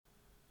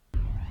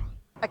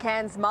A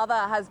Cairns mother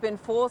has been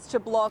forced to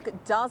block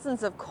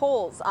dozens of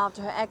calls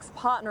after her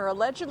ex-partner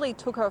allegedly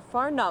took her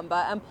phone number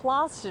and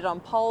plastered it on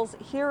poles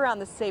here around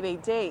the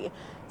CBD,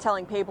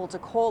 telling people to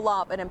call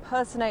up and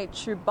impersonate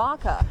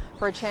Chewbacca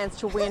for a chance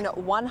to win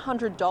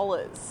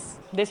 $100.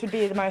 This would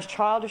be the most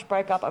childish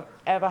breakup I've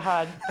ever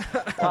had.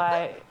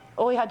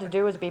 All he had to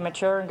do was be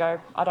mature and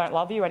go, I don't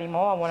love you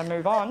anymore, I want to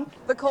move on.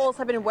 The calls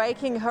have been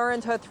waking her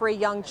and her 3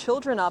 young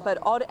children up at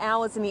odd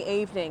hours in the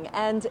evening,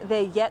 and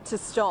they're yet to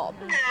stop.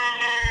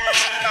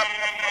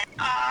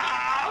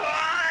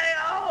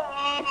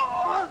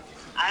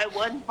 I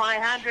won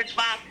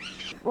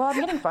 $500. Well, I'm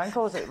getting phone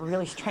calls at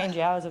really strange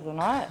hours of the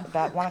night,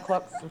 about 1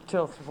 o'clock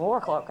till 4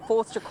 o'clock.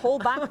 Forced to call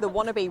back the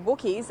wannabe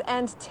Wookiees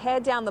and tear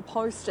down the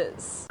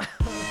posters.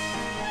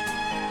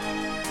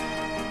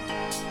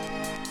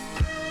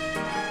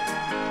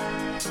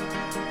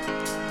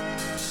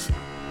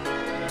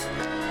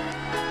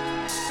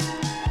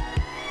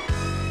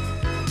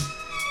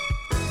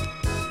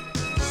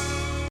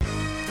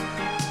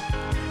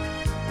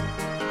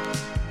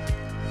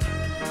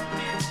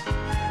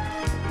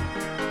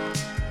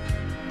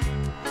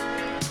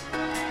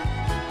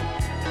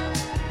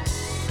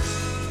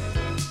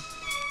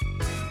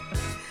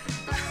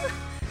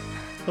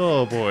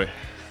 Oh boy.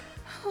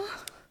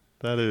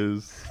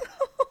 That's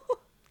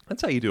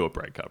how you do a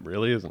breakup,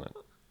 really, isn't it?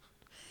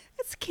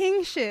 It's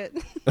king shit.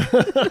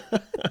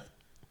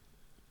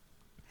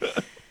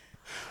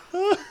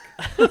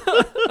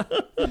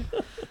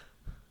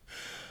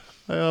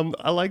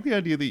 I like the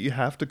idea that you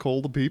have to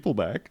call the people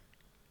back.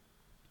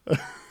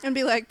 And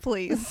be like,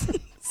 please,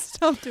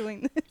 stop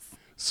doing this.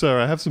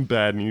 Sir, I have some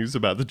bad news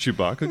about the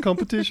Chewbacca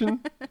competition.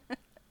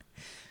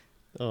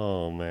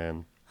 Oh,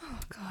 man. Oh,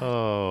 God.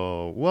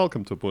 Oh,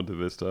 welcome to Punta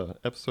Vista,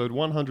 episode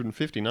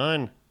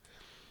 159.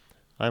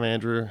 I'm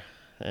Andrew,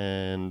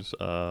 and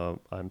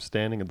I'm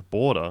standing at the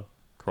border,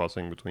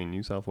 crossing between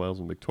New South Wales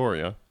and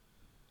Victoria,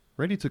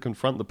 ready to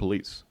confront the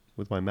police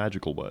with my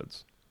magical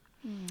words.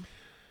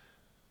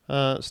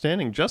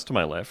 Standing just to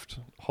my left,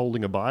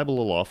 holding a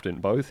Bible aloft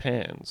in both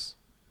hands,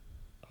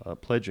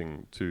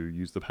 pledging to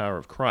use the power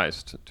of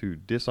Christ to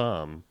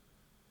disarm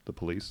the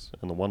police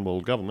and the one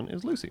world government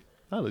is Lucy.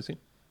 Hi, Lucy.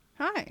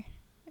 Hi.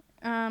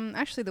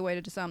 Actually, the way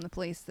to disarm the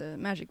police, the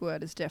magic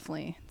word is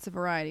definitely, it's a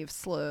variety of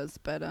slurs,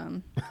 but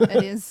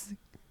it is,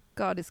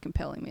 God is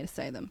compelling me to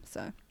say them,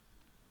 so.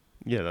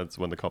 Yeah, that's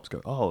when the cops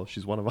go, oh,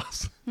 she's one of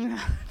us.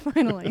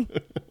 Finally.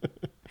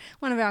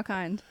 One of our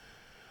kind.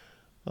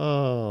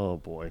 Oh,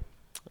 boy.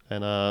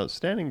 And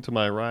standing to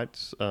my right,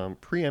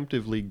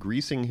 preemptively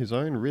greasing his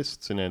own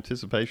wrists in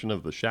anticipation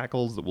of the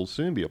shackles that will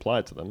soon be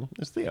applied to them,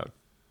 is Theo.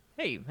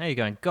 Hey, how you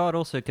going? God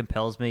also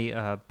compels me,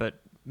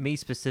 but me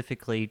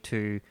specifically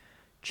to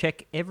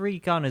check every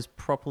gun is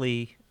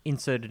properly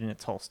inserted in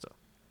its holster.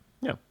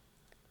 Yeah.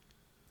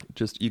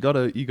 Just, you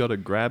gotta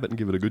grab it and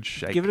give it a good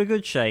shake. Give it a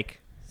good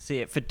shake. See,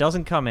 if it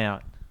doesn't come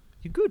out,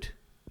 you're good.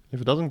 If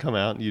it doesn't come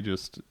out, you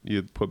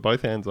put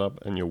both hands up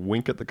and you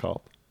wink at the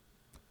cop.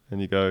 And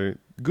you go,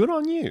 good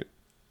on you.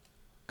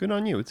 Good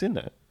on you. It's in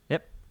there.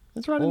 Yep.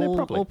 It's right in there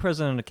properly. All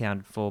present and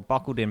accounted for,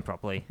 buckled in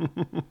properly.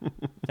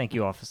 Thank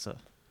you, officer.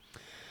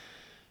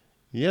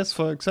 Yes,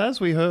 folks, as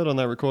we heard on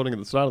that recording at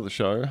the start of the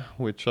show,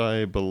 which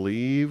I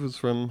believe was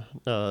from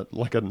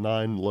like a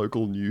 9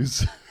 local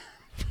news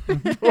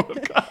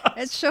broadcast.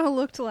 It sure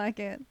looked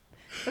like it.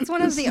 That's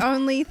one of the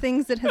only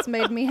things that has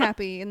made me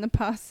happy in the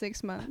past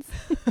 6 months.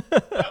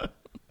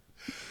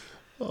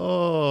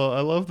 Oh,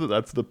 I love that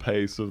that's the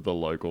pace of the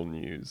local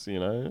news,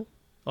 you know?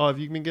 Oh, have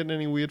you been getting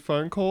any weird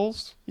phone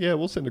calls? Yeah,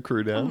 we'll send a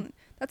crew down.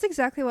 That's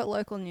exactly what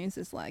local news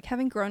is like.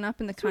 Having grown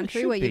up in the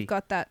country where you've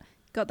got that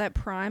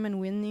Prime and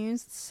Win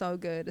news, it's so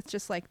good. It's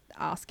just like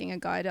asking a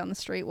guy down the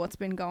street what's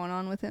been going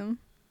on with him.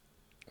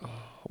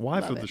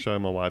 Wife of the show,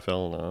 my wife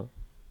Eleanor,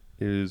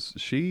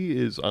 she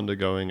is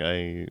undergoing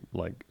a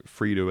like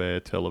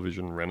free-to-air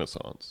television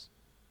renaissance.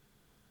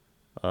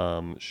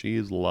 She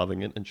is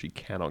loving it and she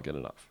cannot get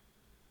enough.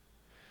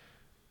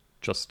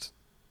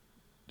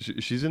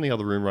 She's in the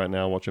other room right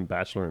now watching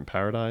Bachelor in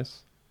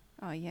Paradise.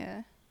 Oh,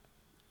 yeah.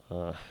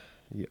 Oh,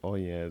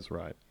 yeah, is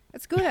right.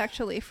 It's good,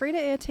 actually.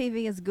 Free-to-air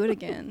TV is good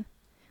again.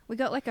 We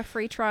got like a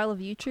free trial of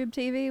YouTube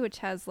TV, which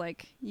has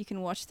like, you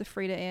can watch the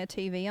free-to-air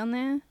TV on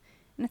there.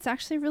 And it's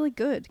actually really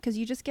good because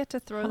you just get to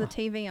throw the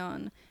TV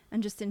on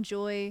and just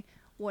enjoy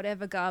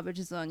whatever garbage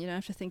is on. You don't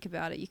have to think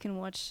about it. You can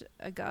watch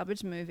a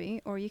garbage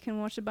movie or you can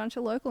watch a bunch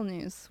of local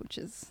news, which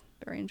is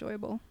very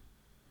enjoyable.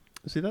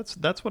 See,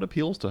 that's what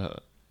appeals to her,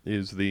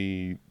 is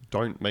the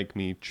don't make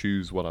me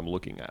choose what I'm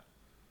looking at.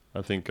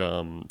 I think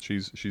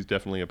she's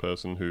definitely a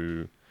person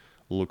who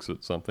looks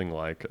at something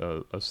like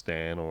a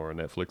Stan or a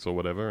Netflix or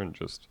whatever and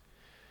just,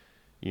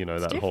 you know,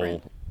 it's that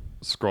different. Whole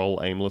scroll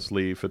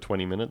aimlessly for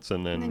 20 minutes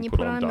and then you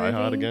put on Die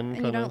Hard again.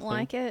 And you don't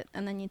like it,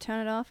 and then you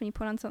turn it off and you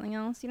put on something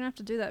else. You don't have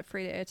to do that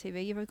free-to-air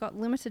TV. You've got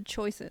limited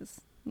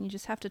choices. And you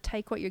just have to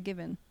take what you're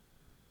given.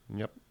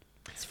 Yep.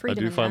 It's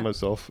freedom.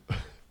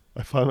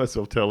 I find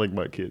myself telling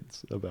my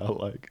kids about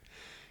like,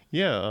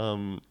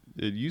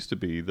 it used to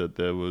be that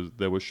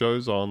there were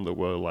shows on that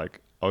were like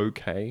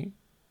okay,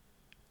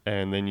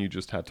 and then you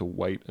just had to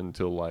wait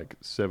until like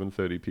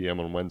 7:30 p.m.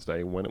 on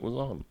Wednesday when it was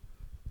on,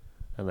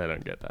 and they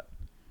don't get that.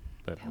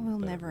 They I will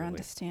never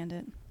understand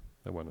it.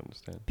 They won't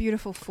understand.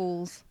 Beautiful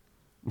fools.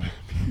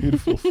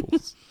 Beautiful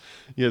fools.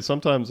 Yeah,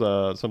 sometimes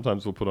we'll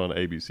put on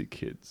ABC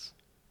Kids,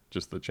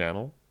 just the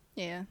channel.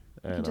 Yeah. You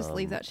And, can just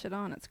leave that shit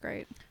on. It's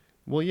great.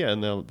 Well, yeah,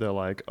 and they're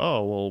like,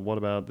 oh, well, what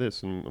about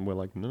this? And we're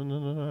like,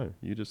 no.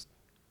 You just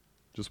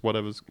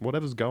whatever's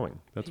going.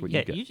 That's what Yeah,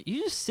 you get.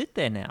 you just sit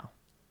there now.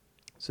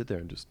 Sit there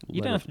and just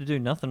You don't have to do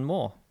nothing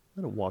more.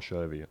 let it wash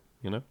over you,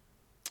 you know?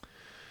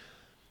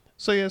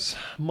 So yes,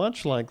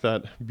 much like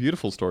that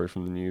beautiful story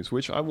from the news,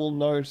 which I will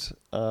note,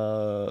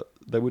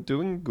 they were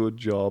doing a good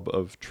job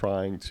of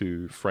trying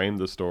to frame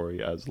the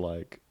story as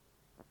like,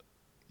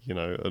 you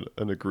know,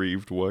 an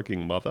aggrieved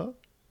working mother.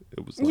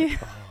 It was like, Yeah.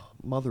 oh,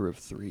 mother of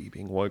 3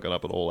 being woken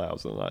up at all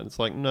hours of the night. It's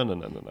like, no.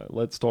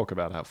 Let's talk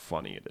about how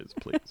funny it is,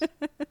 please.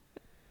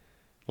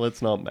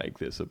 Let's not make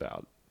this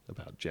about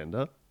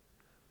gender.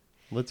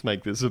 Let's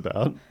make this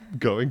about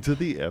going to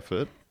the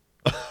effort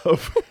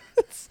of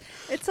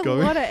It's a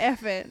Going- lot of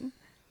effort.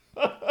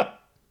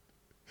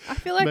 I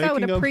feel like I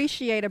would Making up-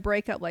 appreciate a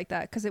breakup like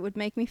that because it would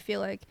make me feel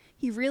like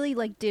he really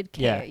like did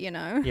care, Yeah. you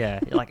know? Yeah,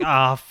 you're like,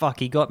 ah, fuck,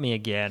 he got me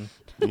again.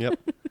 Yep.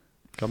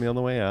 Got me on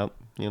the way out,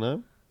 you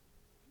know?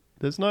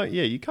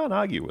 You can't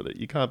argue with it.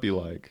 You can't be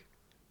like,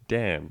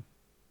 damn,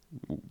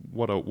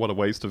 what a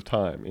waste of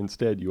time.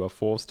 Instead, you are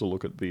forced to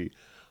look at the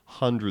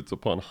hundreds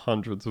upon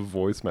hundreds of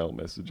voicemail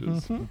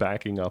messages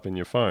backing up in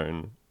your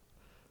phone,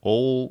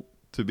 all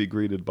to be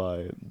greeted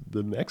by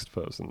the next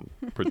person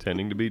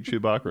pretending to be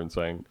Chewbacca and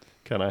saying,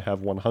 can I have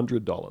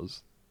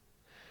 $100?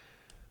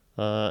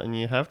 And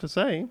you have to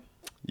say,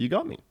 you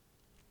got me.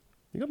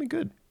 You got me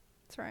good.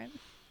 That's right.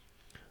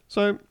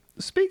 So,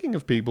 speaking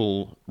of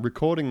people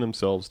recording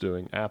themselves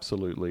doing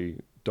absolutely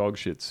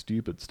dogshit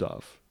stupid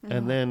stuff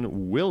and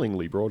then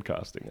willingly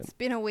broadcasting it, It's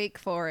been a week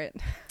for it.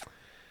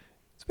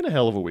 it's been a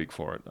hell of a week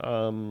for it.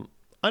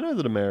 I know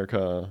that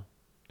America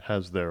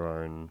has their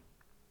own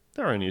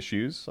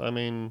issues. I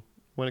mean,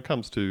 when it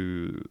comes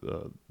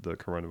to the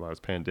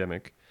coronavirus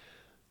pandemic,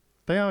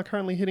 they are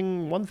currently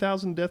hitting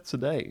 1,000 deaths a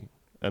day.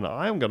 And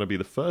I'm going to be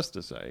the first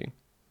to say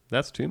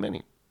that's too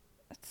many.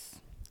 It's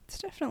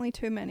definitely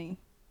too many.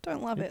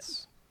 Don't love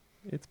it.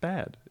 It's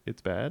bad.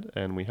 It's bad.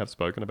 And we have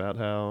spoken about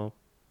how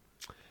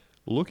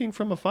looking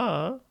from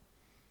afar,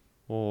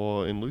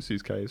 or in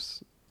Lucy's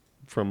case,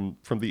 from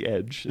the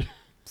edge.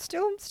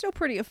 Still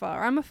pretty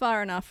afar. I'm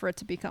afar enough for it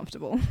to be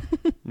comfortable.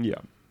 Yeah.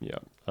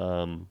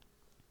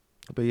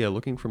 But yeah,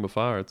 looking from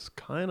afar, it's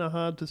kind of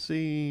hard to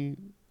see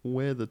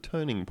where the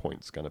turning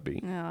point's going to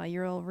be. Oh,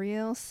 you're all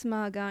real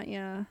smug, aren't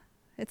you?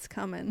 It's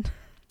coming.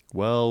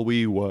 Well,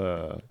 we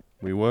were.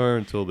 We were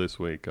until this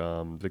week.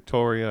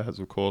 Victoria has,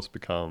 of course,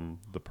 become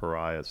the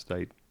pariah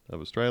state of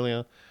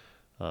Australia,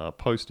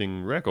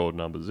 posting record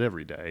numbers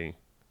every day.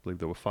 I believe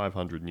there were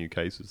 500 new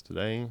cases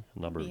today, a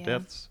number of Yeah.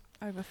 deaths.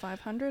 Over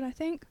 500, I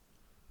think.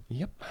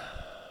 Yep.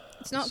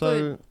 It's not so,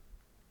 good.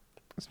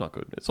 It's not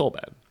good. It's all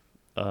bad.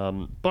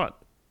 But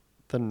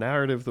the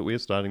narrative that we're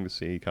starting to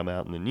see come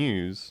out in the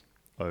news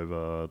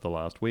over the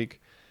last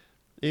week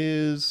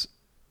is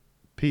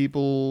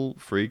people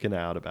freaking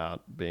out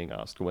about being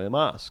asked to wear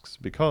masks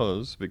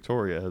because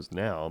Victoria has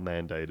now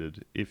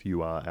mandated if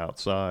you are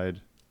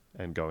outside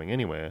and going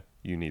anywhere,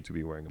 you need to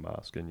be wearing a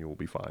mask and you will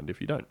be fined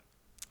if you don't.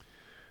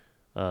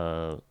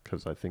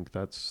 Because I think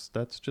that's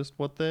just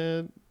what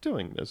they're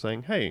doing. They're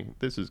saying, hey,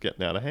 this is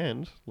getting out of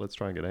hand. Let's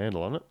try and get a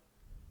handle on it.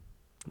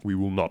 We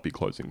will not be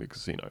closing the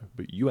casino,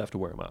 but you have to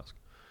wear a mask.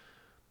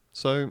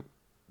 So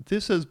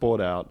this has brought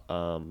out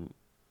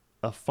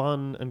a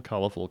fun and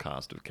colourful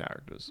cast of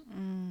characters,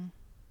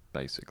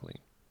 basically.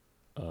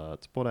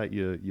 It's brought out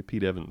your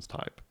Pete Evans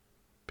type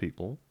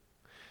people.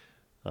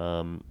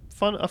 A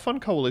fun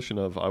coalition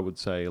of, I would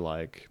say,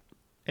 like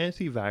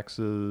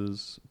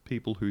anti-vaxxers,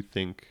 people who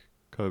think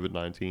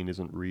COVID-19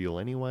 isn't real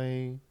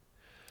anyway.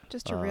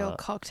 Just a real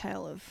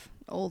cocktail of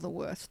all the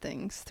worst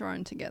things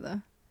thrown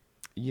together.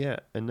 Yeah,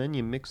 and then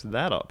you mix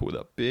that up with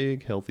a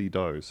big, healthy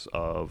dose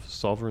of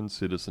sovereign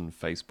citizen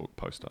Facebook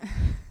poster.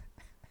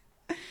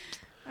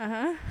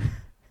 Uh-huh.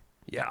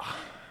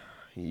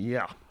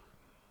 Yeah.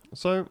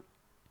 So,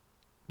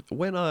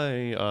 when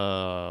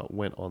I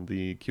went on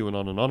the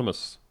QAnon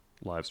Anonymous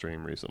live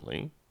stream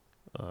recently,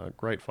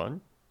 great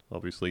fun.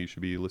 Obviously, you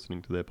should be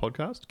listening to their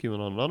podcast,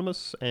 QAnon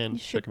Anonymous, and You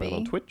should check them out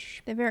on be.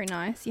 Twitch. They're very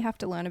nice. You have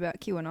to learn about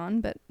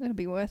QAnon, but it'll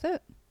be worth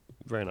it.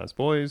 Very nice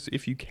boys.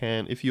 If you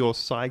can, if your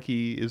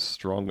psyche is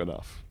strong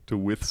enough to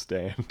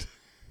withstand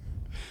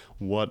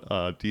what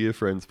our dear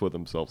friends put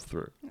themselves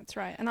through. That's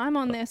right. And I'm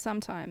on there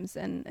sometimes,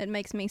 and it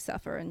makes me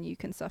suffer, and you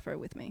can suffer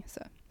with me.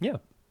 So Yeah.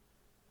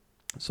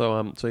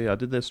 So yeah, I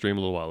did their stream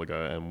a little while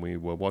ago, and we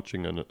were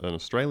watching an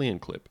Australian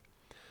clip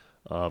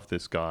of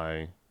this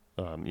guy,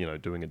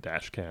 doing a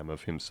dash cam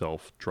of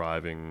himself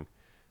driving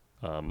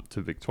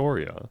to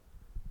Victoria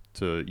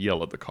to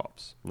yell at the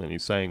cops. And then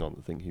he's saying on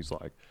the thing, he's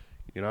like,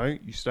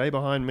 you stay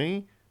behind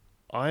me.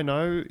 I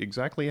know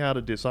exactly how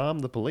to disarm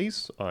the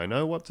police. I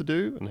know what to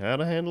do and how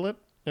to handle it,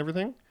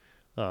 everything.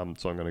 So I'm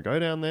going to go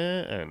down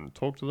there and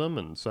talk to them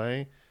and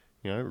say,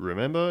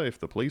 remember, if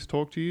the police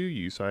talk to you,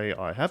 you say,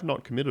 I have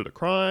not committed a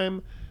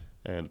crime,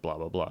 and blah,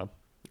 blah, blah.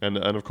 And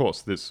of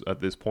course, this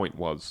at this point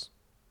was,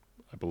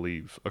 I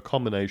believe, a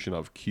combination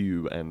of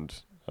Q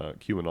and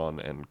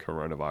QAnon and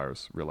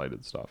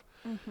coronavirus-related stuff.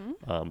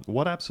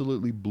 What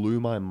absolutely blew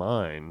my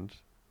mind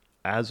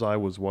as I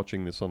was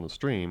watching this on the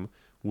stream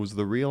was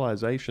the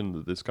realization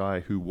that this guy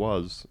who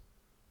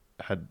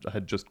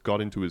had just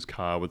got into his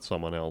car with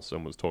someone else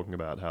and was talking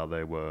about how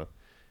they were,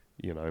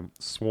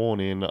 sworn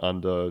in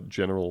under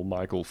General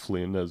Michael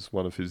Flynn as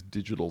one of his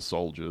digital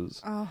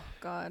soldiers. Oh,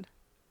 God.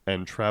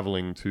 And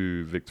traveling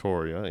to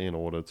Victoria in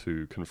order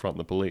to confront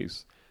the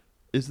police,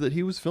 is that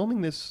he was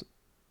filming this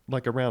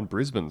like around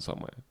Brisbane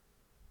somewhere.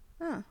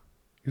 Oh,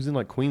 He was in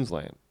like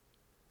Queensland.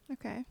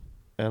 okay.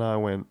 And I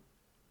went,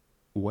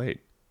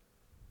 wait,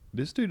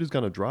 this dude is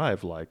going to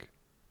drive like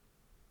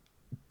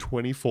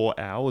 24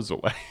 hours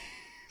away.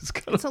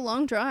 It's a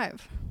long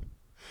drive.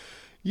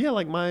 Yeah,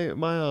 like my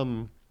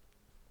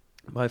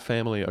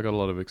family, I got a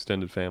lot of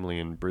extended family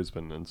in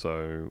Brisbane, and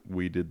so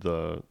we did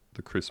the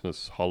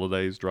Christmas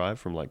holidays drive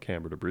from like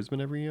Canberra to Brisbane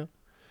every year.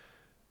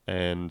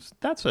 And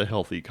that's a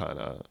healthy kind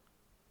of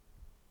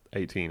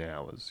 18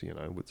 hours,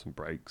 with some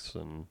breaks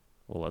and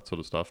all that sort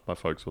of stuff. My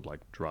folks would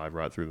like drive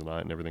right through the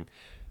night and everything.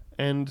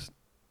 And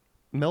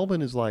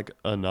Melbourne is like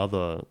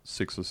another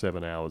 6 or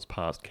 7 hours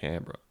past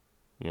Canberra,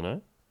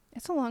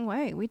 It's a long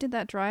way. We did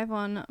that drive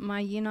on my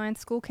Year 9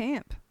 school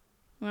camp.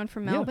 We went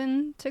from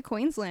Melbourne to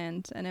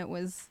Queensland, and it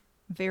was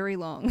very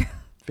long.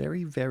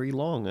 Very, very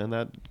long. And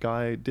that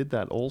guy did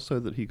that all so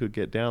that he could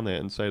get down there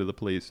and say to the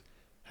police,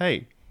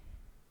 hey,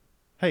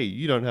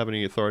 you don't have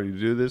any authority to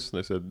do this. And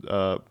they said,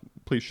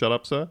 please shut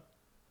up, sir.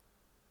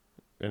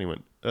 And he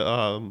went,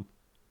 and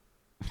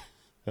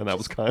that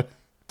was kind of...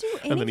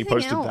 And then he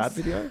posted that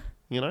video,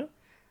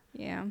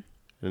 Yeah.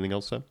 Anything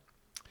else, sir?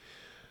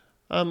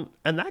 And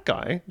that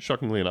guy,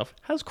 shockingly enough,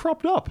 has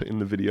cropped up in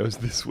the videos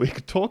this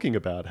week talking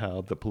about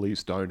how the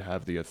police don't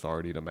have the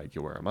authority to make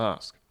you wear a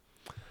mask.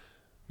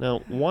 Now,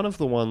 one of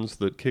the ones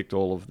that kicked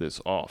all of this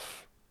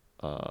off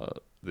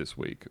this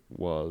week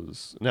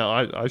was... Now,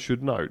 I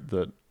should note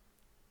that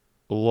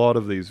a lot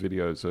of these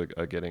videos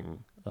are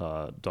getting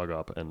dug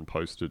up and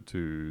posted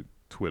to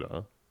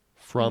Twitter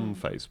from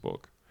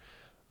Facebook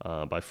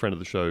by friend of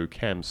the show,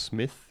 Cam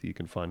Smith. You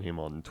can find him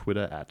on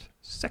Twitter at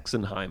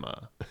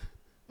Sexenheimer.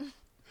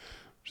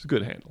 Which is a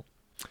good handle.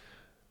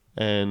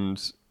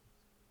 And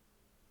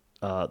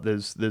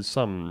there's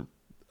some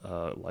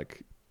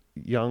like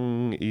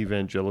young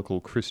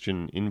evangelical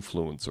Christian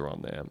influencer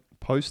on there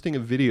posting a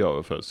video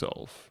of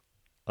herself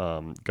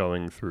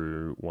going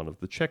through one of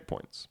the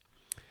checkpoints.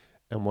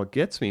 And what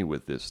gets me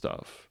with this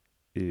stuff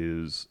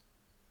is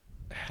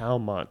how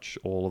much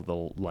all of the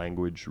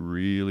language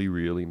really,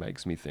 really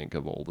makes me think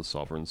of all the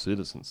sovereign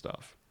citizen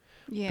stuff.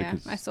 Yeah,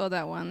 Because- I saw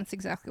that one. That's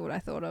exactly what I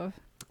thought of.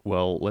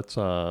 Well, let's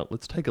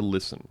take a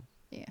listen.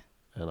 Yeah.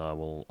 And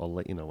I'll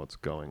let you know what's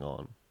going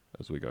on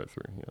as we go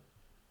through here.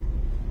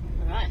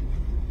 Alright,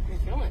 we're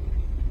filming.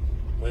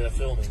 We're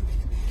filming.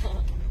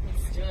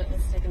 Let's do it,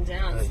 let's take them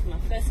down. Hey. It's my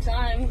first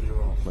time.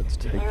 You're off. Let's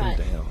take Alright.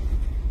 them down.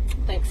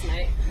 Thanks,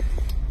 mate.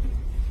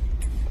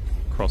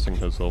 Crossing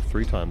herself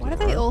 3 times. Why do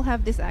in a they row. all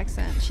have this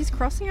accent? She's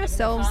crossing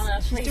herself.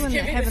 Father, She's please doing the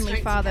give me Heavenly strength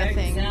to Father carry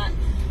thing. this out.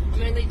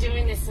 I'm only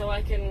doing this so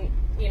I can,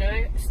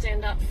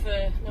 stand up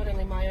for not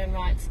only my own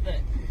rights, but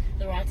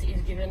the rights that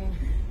you've given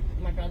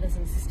my brothers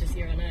and sisters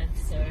here on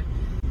earth. So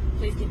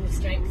please give me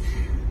strength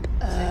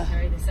to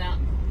carry this out.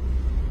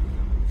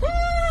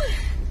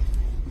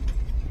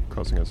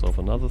 Crossing herself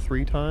another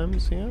 3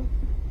 times here.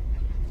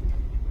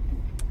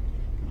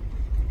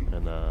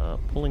 And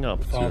pulling up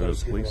to the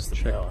Father's giving police us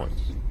the power. checkpoint.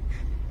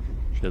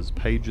 She has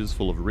pages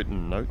full of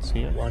written notes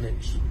here. 1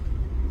 inch.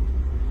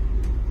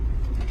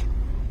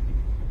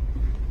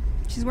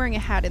 She's wearing a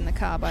hat in the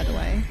car, by the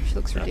way. She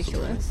looks Absolutely.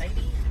 ridiculous.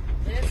 Baby,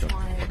 there's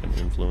my Like an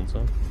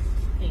influencer.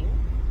 thing.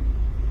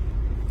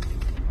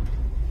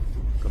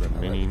 Got a Let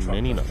many, the truck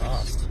many go notes.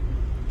 fast.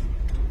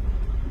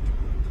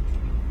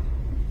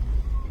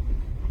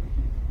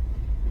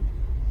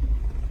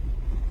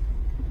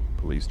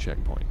 Police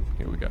checkpoint.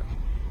 Here we go.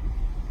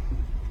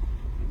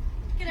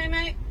 G'day,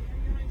 mate.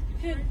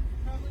 Good.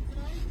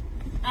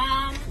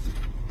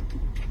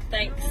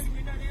 Thanks.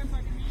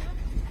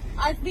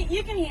 I think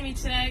you can hear me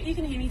today. You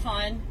can hear me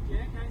fine.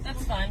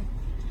 That's fine.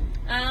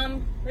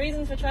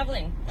 Reason for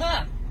travelling.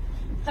 Have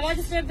I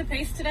disturbed the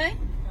peace today?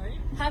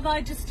 Have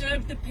I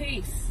disturbed the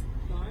peace?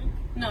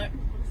 No.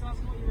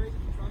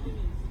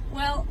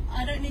 Well,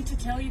 I don't need to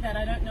tell you that.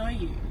 I don't know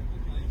you.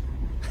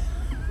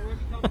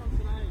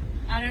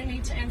 I don't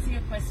need to answer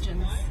your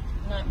questions.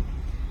 No.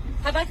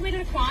 Have I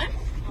committed a crime?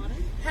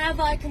 Have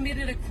I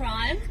committed a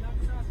crime?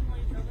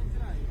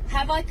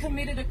 Have I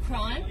committed a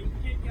crime?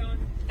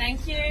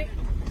 Thank you.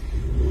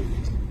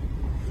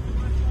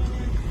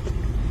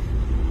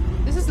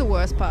 This is the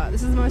worst part.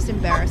 This is the most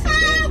embarrassing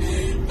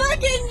bit.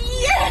 Fucking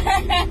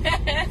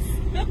yes!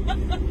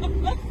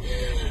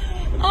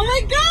 Oh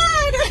my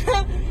god!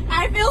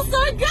 I feel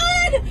so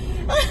good!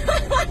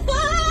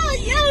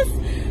 Yes!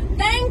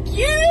 Thank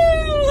you!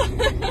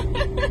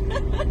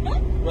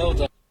 Well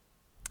done.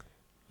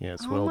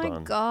 Yes, Oh well my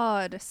done.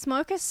 god.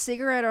 Smoke a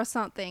cigarette or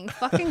something.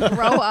 Fucking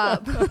grow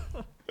up.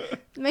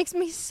 It makes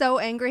me so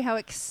angry how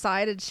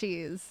excited she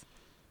is.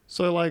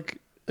 So, like,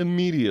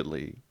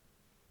 immediately,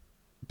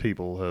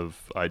 people have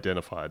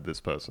identified this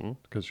person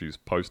because she's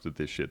posted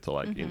this shit to,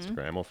 like,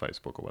 Instagram or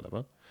Facebook or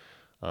whatever.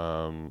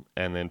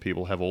 And then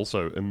people have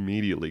also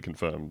immediately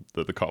confirmed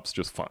that the cops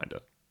just find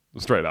her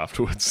straight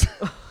afterwards.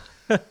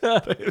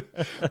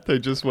 They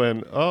just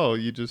went, oh,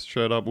 you just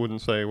showed up,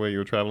 wouldn't say where you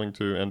were traveling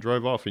to, and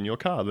drove off in your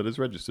car that is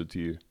registered to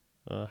you.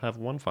 Have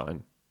one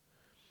fine.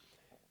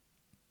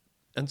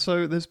 And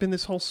so there's been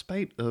this whole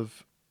spate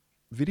of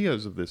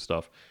videos of this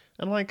stuff.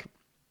 And, like,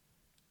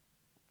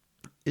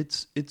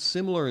 it's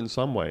similar in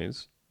some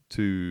ways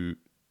to,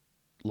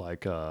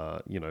 like,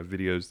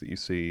 videos that you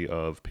see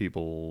of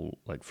people,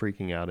 like,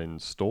 freaking out in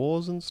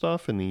stores and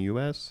stuff in the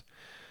US,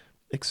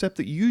 except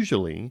that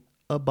usually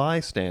a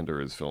bystander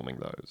is filming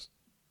those.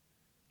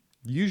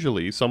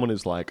 Usually someone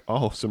is like,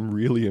 oh, some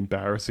really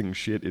embarrassing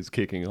shit is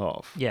kicking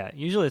off. Yeah,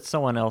 usually it's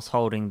someone else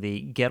holding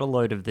the get a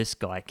load of this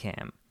guy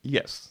cam.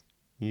 Yes,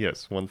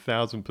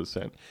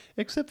 1000%.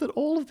 Except that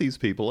all of these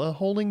people are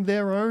holding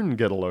their own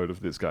get a load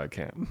of this guy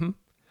cam.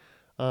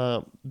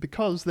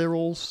 Because they're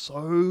all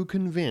so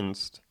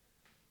convinced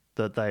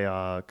that they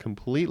are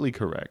completely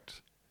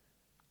correct,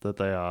 that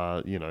they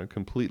are,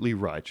 completely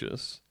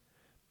righteous.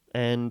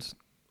 And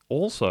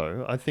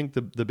also, I think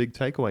the big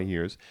takeaway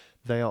here is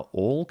they are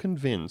all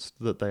convinced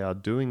that they are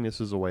doing this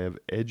as a way of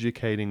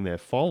educating their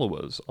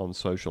followers on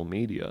social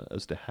media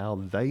as to how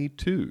they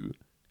too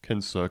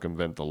can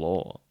circumvent the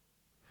law.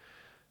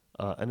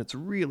 And it's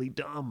really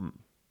dumb.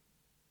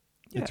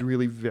 Yeah. It's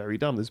really very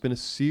dumb. There's been a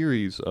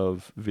series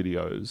of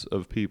videos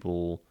of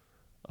people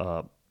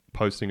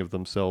posting of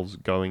themselves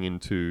going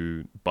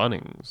into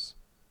Bunnings,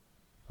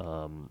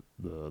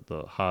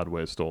 the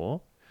hardware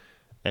store,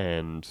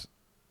 and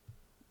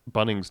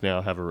Bunnings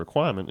now have a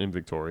requirement in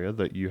Victoria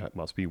that you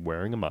must be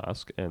wearing a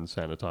mask and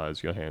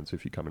sanitize your hands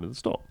if you come into the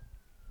store,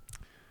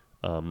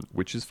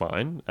 which is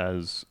fine,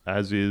 as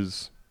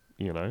is,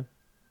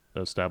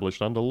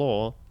 established under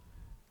law.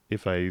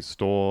 If a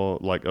store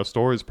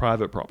is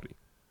private property,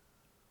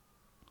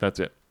 that's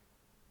it.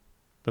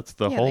 That's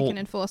the whole. They can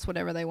enforce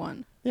whatever they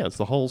want. Yeah, it's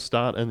the whole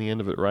start and the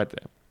end of it right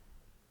there.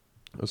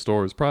 A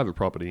store is private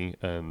property,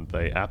 and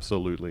they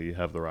absolutely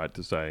have the right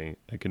to say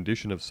a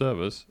condition of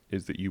service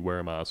is that you wear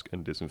a mask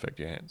and disinfect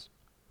your hands.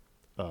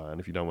 And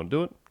if you don't want to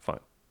do it, fine.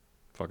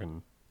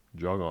 Fucking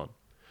jog on.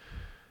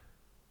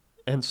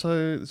 And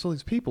so there's all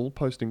these people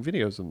posting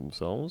videos of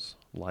themselves,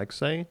 like,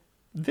 say,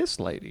 this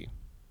lady.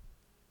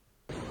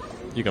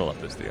 You're going to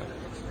love this, Theo.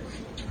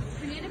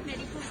 We need a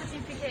medical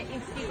certificate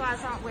if you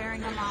guys aren't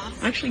wearing a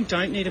mask. I actually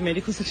don't need a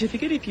medical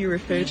certificate if you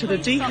refer to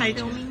the stop DH.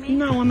 filming me?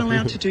 No, I'm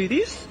allowed to do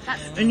this.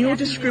 And you're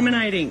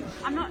discriminating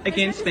I'm not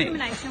against me.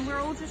 discrimination. We're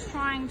all just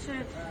trying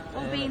to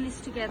all be in this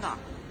together.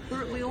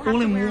 We all have All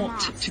to in wear a what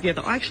mask.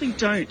 together? I actually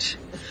don't.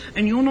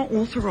 And you're not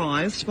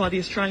authorised by the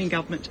Australian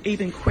government to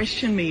even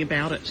question me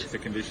about it. It's a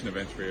condition of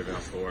entry of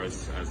our store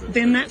as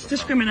Then that's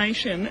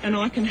discrimination, and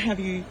I can have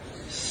you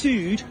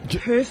sued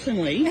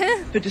personally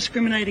for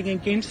discriminating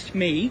against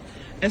me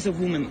as a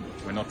woman.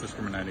 We're not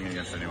discriminating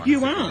against anyone. You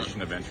it's are. A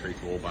condition of entry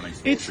to all Bunnings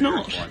stores. It's so you're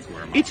not. required to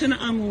wear a mask. It's an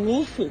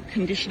unlawful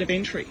condition of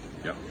entry.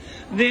 Yep.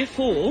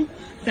 Therefore,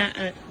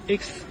 that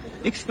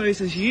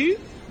exposes you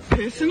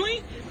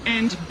personally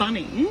and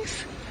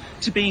Bunnings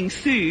to being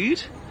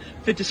sued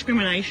for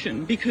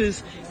discrimination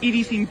because it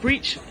is in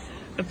breach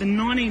of the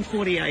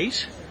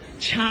 1948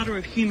 Charter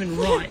of Human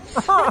Rights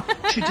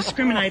to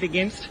discriminate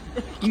against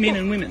men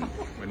and women.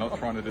 We're not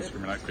trying to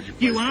discriminate. Could you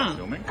please stop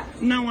filming?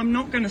 No, I'm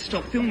not going to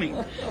stop filming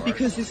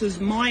because this is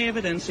my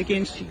evidence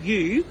against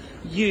you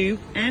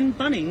and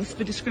Bunnings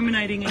for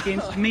discriminating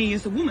against me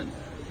as a woman.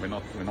 We're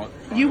not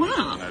trying You to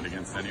are. discriminate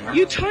against anyone.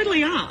 You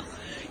totally are.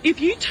 If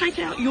you take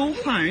out your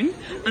phone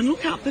and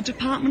look up the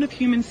Department of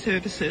Human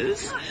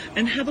Services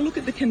and have a look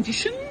at the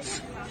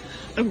conditions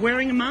of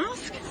wearing a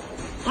mask,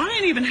 I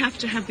don't even have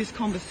to have this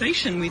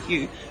conversation with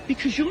you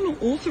because you're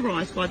not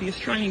authorised by the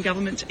Australian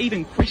government to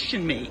even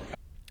question me.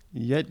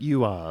 Yet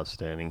you are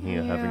standing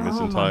here having this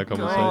Oh entire my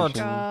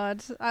conversation.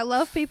 God. I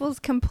love people's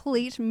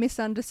complete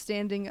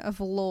misunderstanding of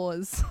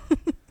laws.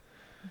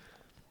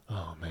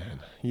 Oh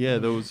man, yeah.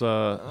 There was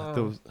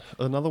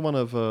another one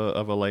of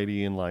a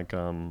lady in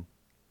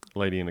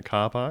lady in a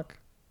car park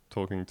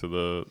talking to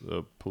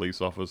the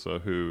police officer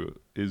who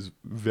is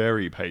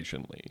very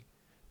patiently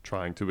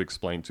trying to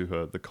explain to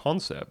her the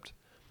concept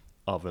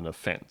of an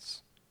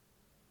offence.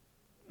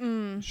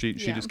 She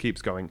just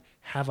keeps going,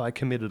 have I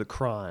committed a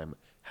crime?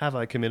 Have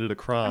I committed a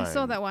crime? I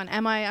saw that one.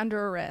 Am I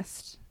under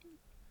arrest?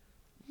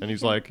 And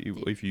he's like,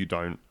 if you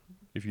don't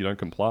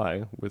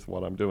comply with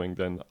what I'm doing,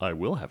 then I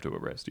will have to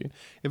arrest you.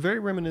 It's very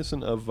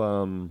reminiscent of,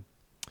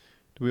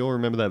 do we all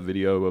remember that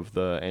video of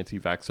the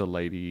anti-vaxxer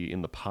lady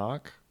in the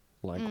park?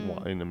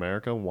 In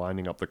America,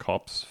 winding up the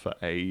cops for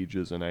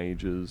ages and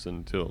ages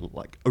until,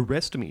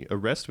 arrest me.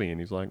 And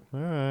he's like, all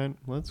right,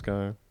 let's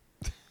go.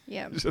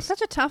 Yeah, Just-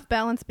 such a tough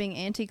balance being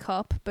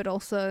anti-cop, but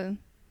also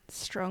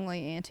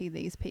strongly anti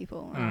these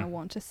people. And I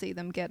want to see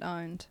them get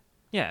owned.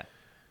 Yeah.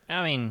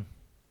 I mean,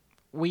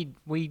 we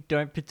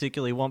don't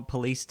particularly want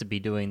police to be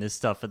doing this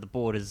stuff at the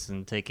borders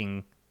and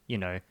taking, you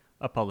know,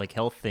 a public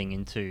health thing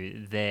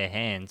into their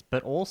hands.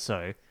 But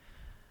also,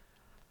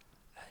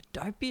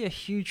 don't be a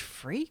huge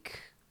freak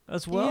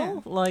as well.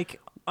 Yeah. Like,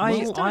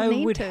 Just don't I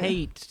need would to.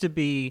 hate to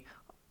be,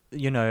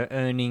 you know,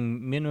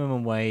 earning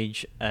minimum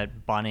wage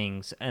at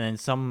Bunnings and then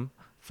some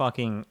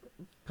fucking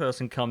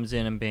person comes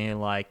in and being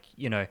like,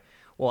 you know,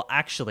 well,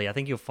 actually, I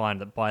think you'll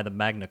find that by the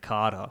Magna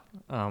Carta,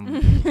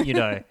 you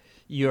know,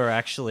 you're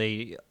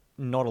actually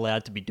not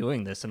allowed to be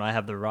doing this, and I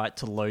have the right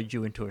to load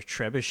you into a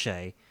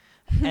trebuchet.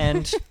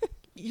 And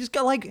you just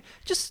go like,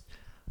 just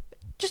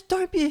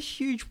don't be a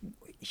huge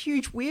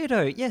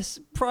weirdo. Yes,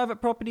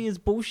 private property is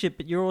bullshit,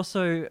 but you're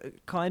also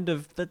kind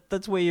of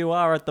that's where you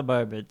are at the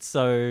moment.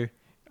 So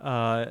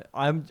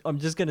I'm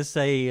just gonna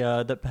say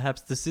that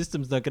perhaps the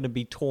system's not going to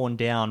be torn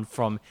down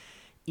from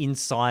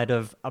inside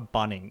of a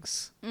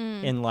Bunnings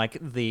in like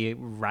the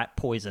rat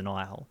poison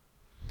aisle.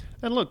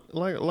 And look,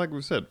 like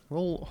we said,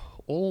 we're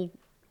all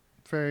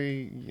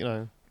very, you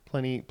know,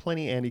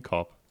 plenty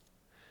anti-cop.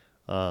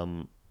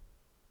 And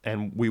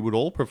we would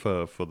all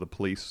prefer for the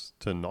police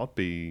to not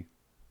be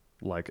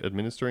like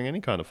administering any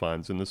kind of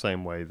fines in the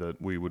same way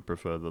that we would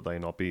prefer that they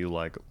not be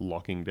like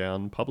locking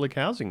down public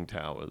housing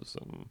towers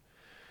and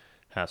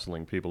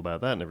hassling people about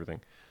that and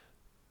everything.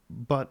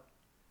 But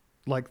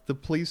like the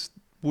police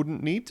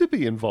wouldn't need to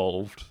be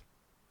involved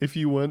if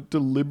you weren't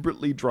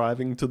deliberately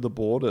driving to the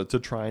border to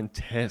try and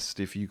test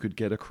if you could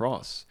get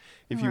across.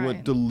 If you weren't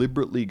Right.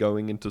 deliberately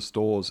going into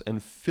stores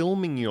and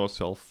filming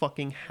yourself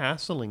fucking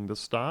hassling the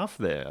staff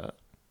there.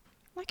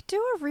 Like,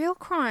 do a real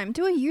crime.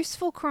 Do a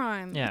useful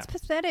crime. Yeah. It's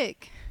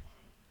pathetic.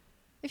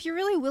 If you're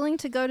really willing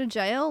to go to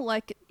jail,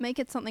 like, make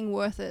it something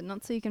worth it,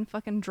 not so you can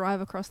fucking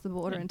drive across the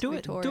border into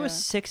Victoria. Do a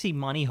sexy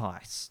money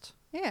heist.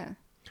 Yeah.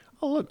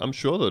 Oh, look, I'm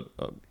sure that,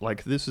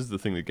 like, this is the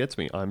thing that gets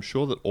me. I'm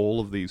sure that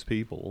all of these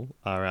people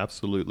are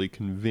absolutely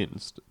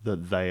convinced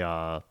that they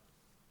are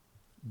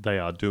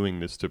doing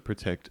this to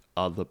protect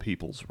other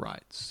people's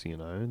rights, you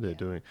know? They're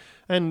doing...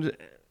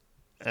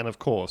 And of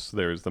course,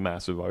 there is the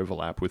massive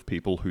overlap with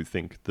people who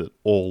think that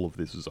all of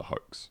this is a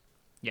hoax.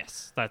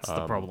 Yes, that's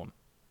the problem.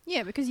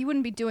 Yeah, because you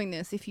wouldn't be doing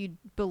this if you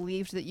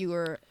believed that you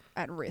were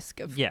at risk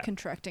of Yeah.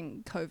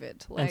 contracting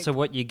COVID. And so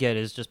what you get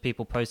is just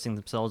people posting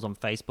themselves on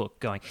Facebook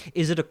going,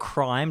 is it a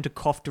crime to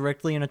cough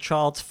directly in a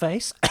child's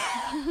face?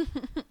 And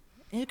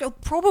you go,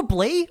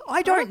 probably.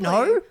 I don't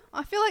Probably. know.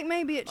 I feel like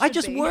maybe it should I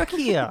just be. work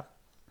here.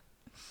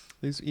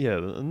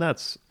 And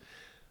that's...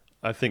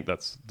 I think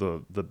that's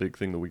the big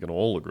thing that we can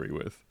all agree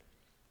with.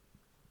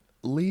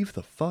 Leave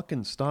the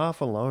fucking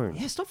staff alone.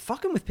 Yeah, stop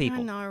fucking with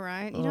people. I know,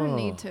 right? You don't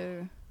need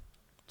to.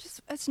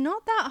 Just, it's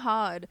not that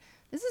hard.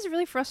 This is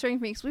really frustrating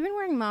for me because we've been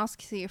wearing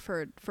masks here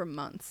for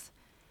months.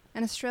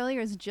 And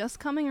Australia is just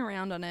coming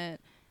around on it.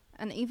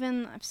 And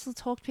even, I've still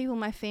talked to people in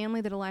my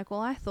family that are like,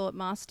 well, I thought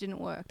masks didn't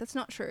work. That's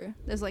not true.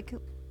 There's like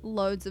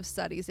loads of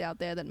studies out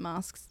there that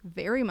masks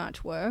very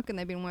much work. And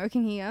they've been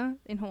working here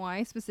in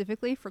Hawaii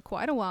specifically for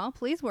quite a while.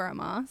 Please wear a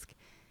mask.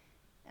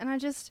 And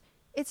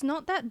it's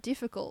not that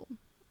difficult.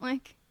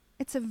 Like,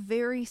 it's a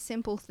very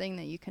simple thing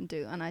that you can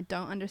do. And I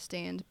don't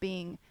understand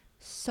being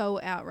so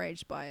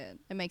outraged by it.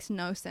 It makes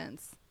no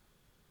sense.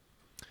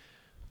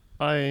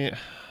 I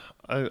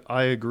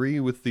agree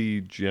with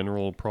the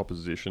general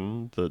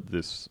proposition that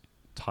this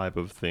type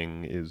of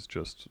thing is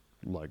just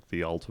like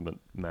the ultimate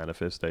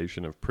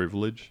manifestation of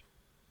privilege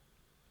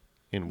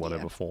in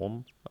whatever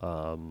form.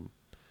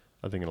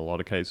 I think in a lot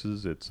of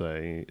cases it's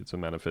a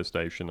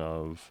manifestation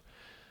of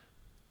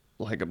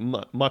like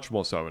much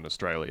more so in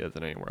Australia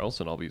than anywhere else,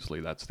 and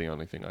obviously that's the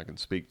only thing I can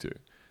speak to.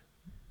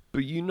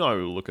 But you know,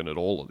 looking at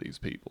all of these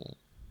people,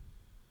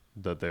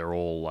 that they're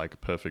all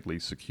like perfectly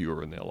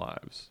secure in their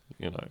lives,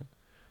 you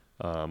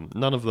know.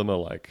 None of them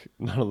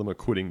are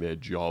quitting their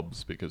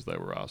jobs because they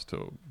were asked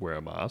to wear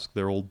a mask.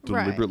 They're all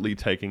deliberately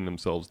taking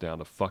themselves down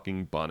to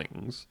fucking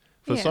Bunnings.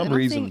 For some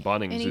reason,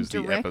 Bunnings is the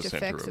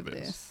epicenter of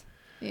this.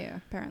 Yeah,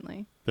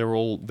 apparently. They're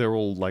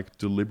all like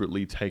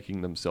deliberately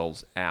taking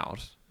themselves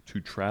out to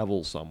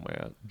travel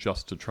somewhere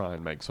just to try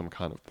and make some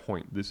kind of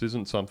point. This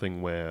isn't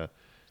something where,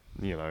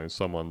 you know,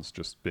 someone's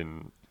just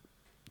been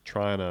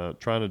trying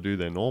to do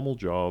their normal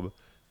job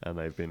and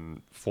they've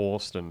been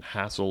forced and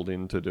hassled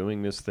into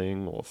doing this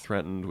thing or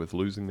threatened with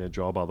losing their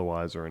job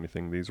otherwise or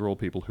anything. These are all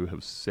people who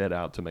have set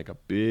out to make a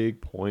big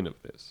point of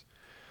this.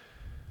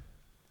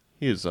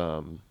 Here's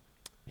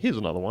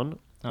another one,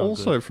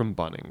 also good. From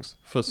Bunnings,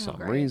 for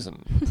some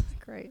reason.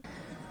 Great.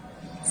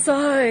 So,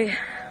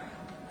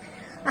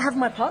 I have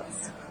my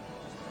pots.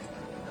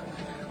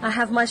 I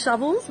have my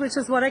shovels, which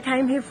is what I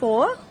came here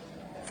for.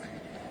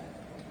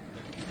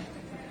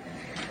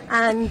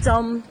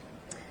 And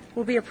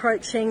we'll be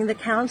approaching the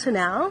counter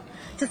now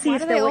to see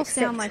if they'll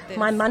accept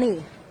my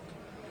money.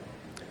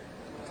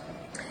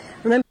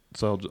 Remember.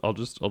 So I'll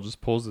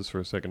just pause this for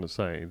a second to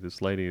say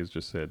this lady has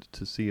just said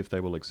to see if they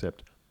will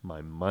accept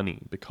my money,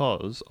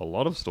 because a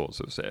lot of stores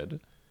have said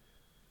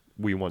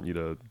we want you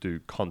to do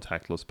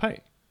contactless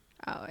pay.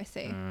 Oh, I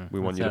see. We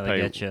want That's you to how they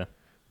pay. get you.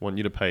 Want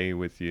you to pay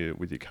with your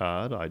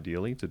card,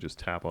 ideally, to just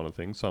tap on a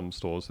thing. Some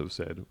stores have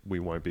said we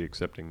won't be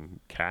accepting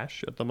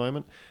cash at the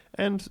moment.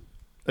 And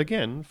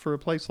again, for a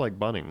place like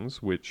Bunnings,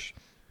 which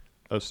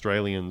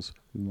Australians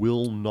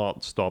will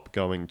not stop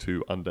going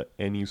to under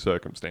any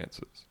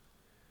circumstances.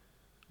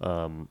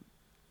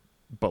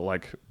 But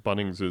like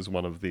Bunnings is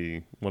one of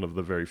the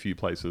very few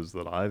places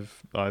that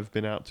I've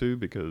been out to,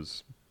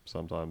 because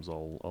sometimes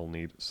I'll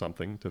need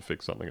something to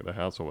fix something at the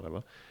house or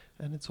whatever.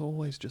 And it's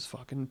always just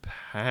fucking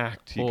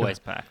packed. Always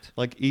packed.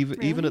 Like even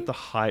Really? at the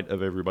height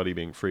of everybody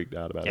being freaked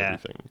out about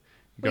everything. You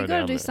Well, go you got to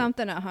down do there.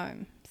 something at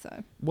home.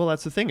 So Well,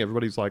 that's the thing.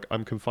 Everybody's like,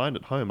 I'm confined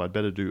at home. I'd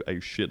better do a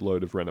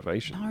shitload of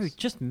renovations. No,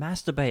 just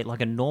masturbate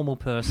like a normal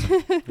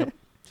person.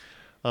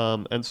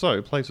 And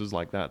so places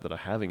like that are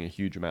having a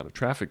huge amount of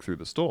traffic through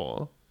the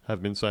store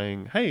have been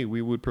saying, hey,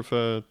 we would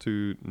prefer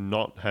to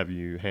not have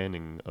you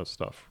handing us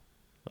stuff.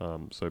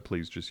 So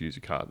please just use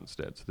your card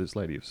instead. So this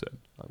lady has said,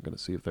 I'm going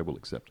to see if they will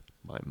accept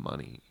my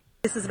money.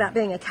 This is about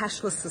being a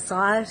cashless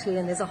society,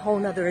 and there's a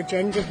whole other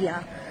agenda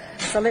here.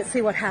 So let's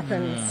see what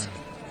happens.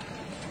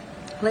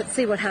 Let's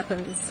see what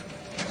happens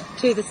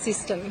to the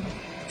system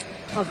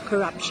of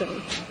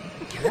corruption.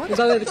 We'll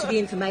go over to the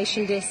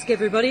information desk,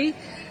 everybody.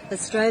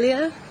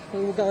 Australia, we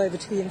will go over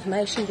to the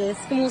information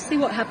desk and we'll see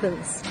what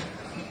happens,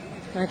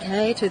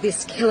 okay, to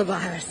this killer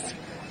virus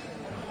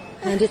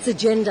and its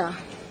agenda.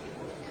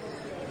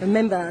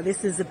 Remember,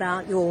 this is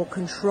about your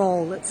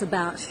control. It's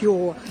about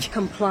your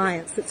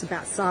compliance. It's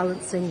about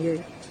silencing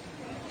you.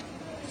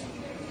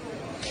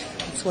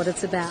 That's what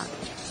it's about.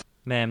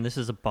 Ma'am, this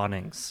is a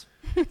Bunnings.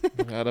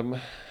 Adam,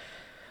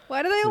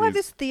 why do they all have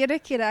this theatre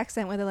kid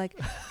accent where they're like,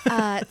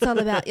 it's all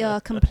about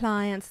your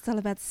compliance. It's all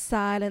about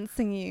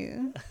silencing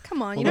you.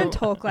 Come on, you Well, don't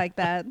talk like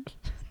that.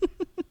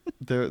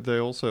 they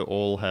also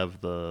all have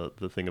the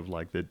thing of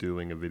like they're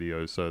doing a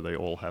video, so they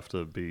all have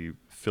to be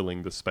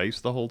filling the space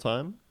the whole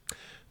time.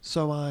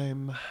 So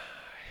I'm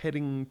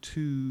heading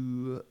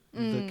to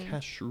the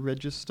cash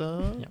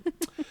register.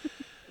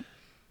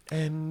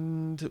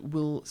 And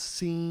we'll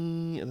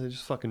see. And they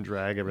just fucking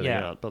drag everything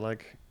out. But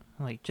like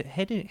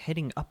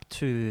heading up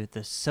to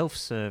the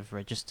self-serve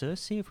register,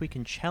 see if we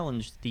can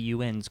challenge the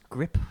UN's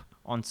grip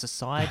on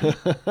society.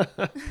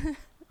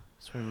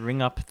 So we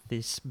ring up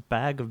this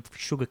bag of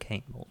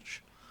sugarcane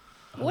mulch.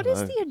 What is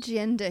the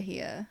agenda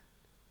here?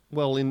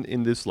 Well,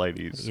 in this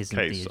lady's Isn't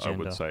the case, I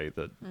would agenda. say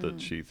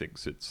that she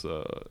thinks it's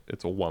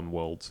a one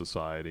world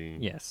society.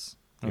 Yes.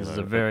 You This is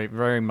know, a very,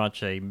 very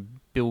much a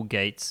Bill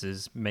Gates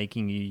is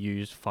making you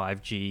use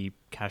 5G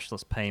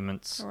cashless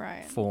payments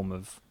Right. form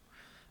of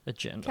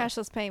agenda.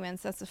 Cashless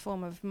payments, that's a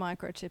form of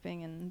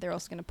microchipping, and they're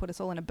also going to put us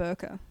all in a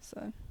burqa.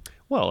 So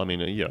Well, I mean,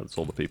 yeah, it's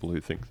all the people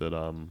who think that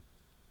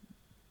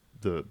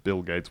the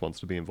Bill Gates wants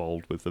to be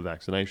involved with the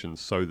vaccinations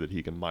so that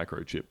he can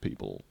microchip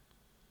people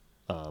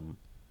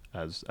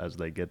as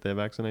they get their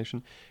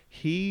vaccination.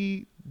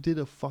 He did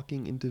a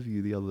fucking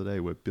interview the other day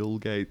where Bill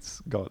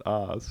Gates got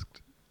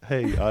asked,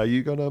 hey, are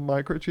you going to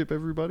microchip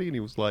everybody? And he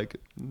was like,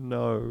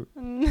 no.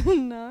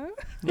 no.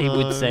 He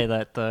would say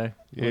that though.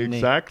 wouldn't he?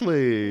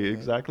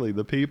 Exactly.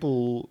 The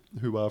people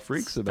who are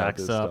freaks about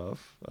Stacks this up.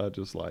 stuff are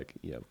just like,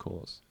 yeah, of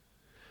course.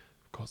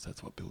 Of course,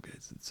 that's what Bill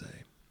Gates would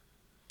say.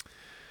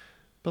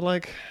 But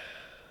like,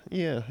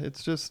 yeah,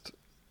 it's just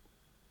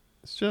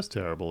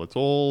terrible. It's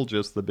all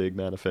just the big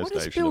What manifestation.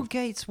 does Bill of,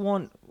 Gates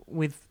want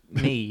with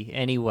me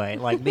anyway?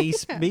 Like me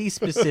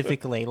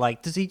specifically.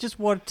 Like, does he just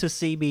want to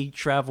see me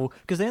travel?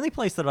 Because the only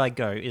place that I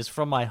go is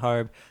from my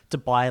home to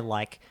buy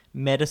like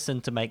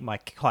medicine to make my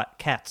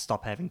cat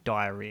stop having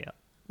diarrhea.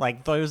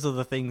 Like, those are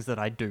the things that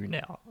I do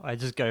now. I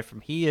just go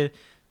from here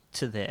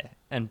to there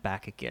and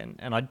back again.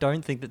 And I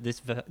don't think that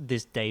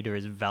this data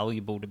is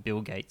valuable to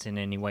Bill Gates in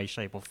any way,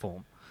 shape, or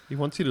form. he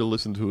wants you to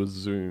listen to a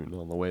Zune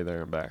on the way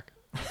there and back.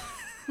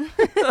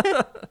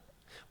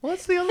 Well,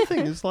 that's the other thing.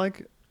 Is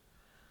like,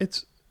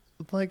 it's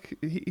like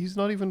he's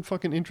not even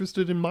fucking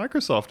interested in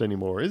Microsoft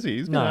anymore, is he?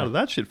 He's been No. out of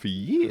that shit for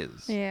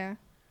years. Yeah.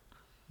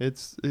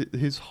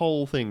 His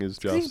whole thing is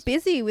 'Cause he's just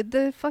busy with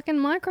the fucking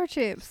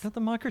microchips. Got the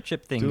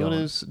microchip thing doing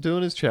going.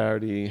 doing his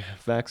charity,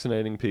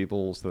 vaccinating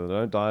people so they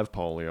don't die of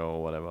polio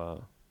or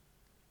whatever.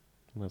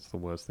 And that's the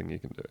worst thing you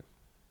can do.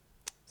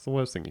 It's the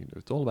worst thing you can do.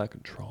 It's all about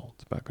control.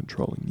 It's about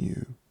controlling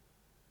you.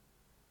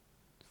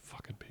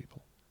 Fucking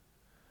people.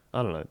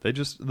 I don't know. They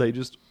just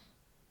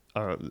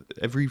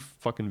every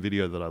fucking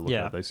video that I look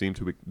Yeah. at, they seem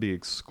to be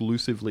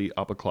exclusively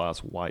upper class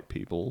white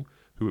people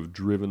who have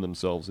driven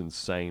themselves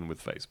insane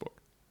with Facebook.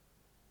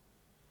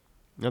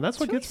 And that's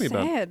what It's gets me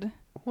really about. sad.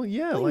 Well,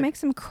 yeah, Really like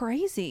makes him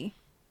crazy.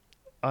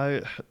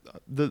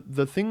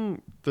 the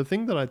thing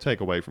that I take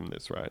away from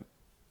this, right,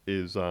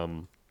 is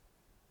number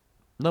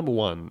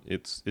one,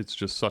 it's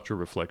just such a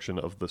reflection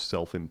of the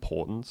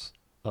self-importance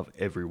of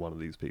every one of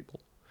these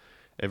people.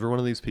 Every one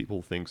of these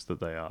people thinks that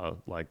they are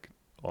like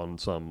on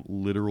some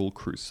literal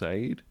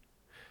crusade.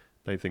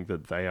 They think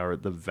that they are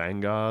at the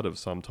vanguard of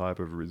some type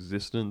of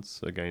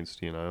resistance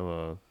against,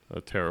 a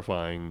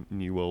terrifying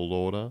new world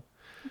order.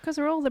 Because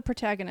we're all the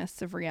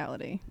protagonists of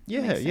reality.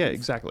 Yeah, Makes yeah, sense.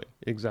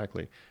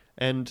 exactly.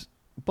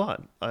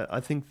 But I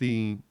think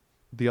the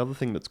other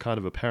thing that's kind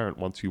of apparent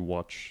once you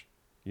watch,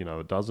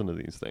 a dozen of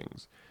these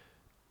things,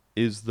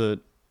 is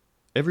that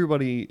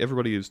everybody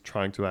is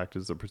trying to act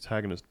as the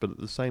protagonist, but at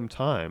the same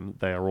time,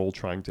 they are all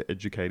trying to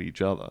educate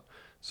each other.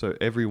 So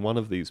every one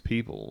of these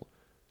people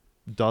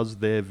does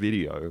their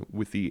video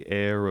with the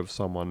air of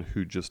someone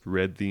who just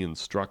read the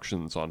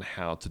instructions on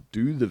how to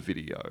do the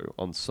video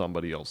on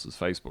somebody else's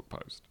Facebook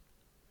post.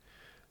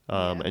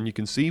 And you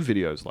can see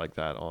videos like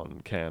that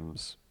on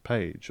Cam's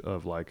page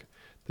of like,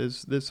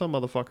 there's some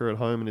motherfucker at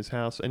home in his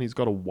house and he's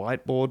got a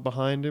whiteboard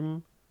behind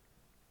him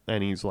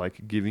and he's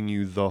like giving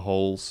you the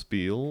whole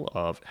spiel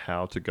of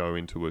how to go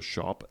into a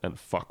shop and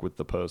fuck with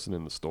the person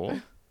in the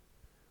store.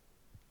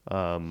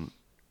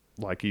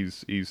 Like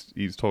he's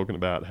talking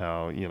about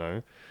how,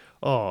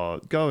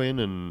 go in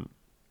and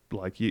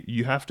like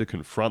you have to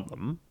confront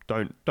them.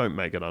 Don't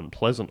make it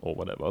unpleasant or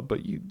whatever,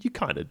 but you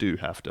kind of do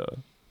have to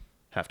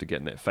get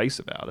in their face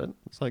about it.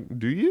 It's like,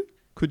 do you?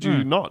 Could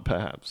you not,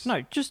 perhaps?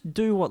 No, just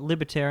do what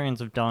libertarians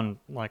have done,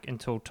 like,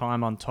 until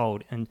time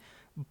untold, and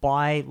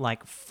buy,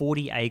 like,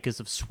 40 acres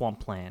of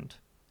swampland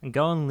and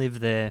go and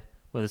live there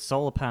with a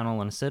solar panel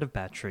and a set of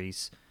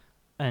batteries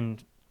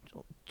and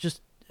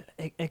just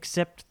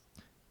accept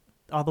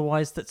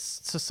otherwise that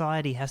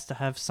society has to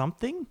have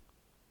something?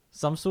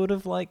 Some sort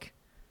of, like,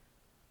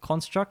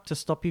 construct to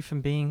stop you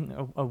from being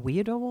a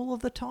weirdo all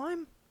of the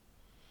time?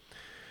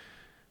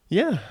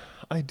 Yeah,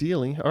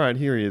 ideally. All right,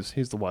 here he is.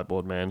 He's the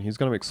whiteboard man. He's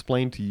going to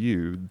explain to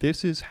you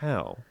this is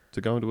how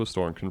to go into a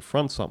store and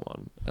confront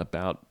someone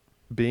about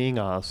being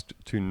asked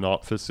to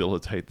not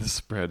facilitate the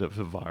spread of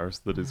a virus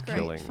that is Great,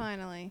 killing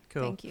finally.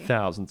 Thank you.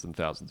 thousands and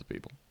thousands of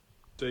people.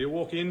 So you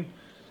walk in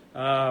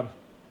and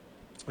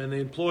the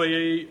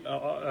employee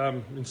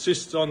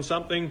insists on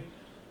something.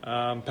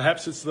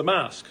 Perhaps it's the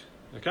mask,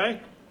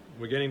 okay?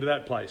 We're getting to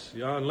that place.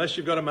 Unless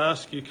you've got a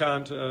mask, you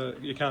can't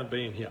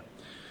be in here.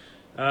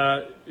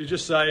 You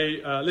just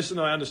say, listen,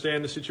 I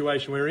understand the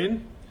situation we're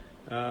in.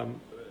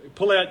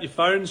 Pull out your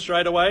phone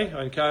straight away.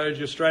 I encourage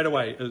you straight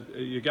away.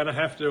 You're going to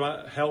have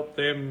to help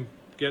them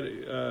get...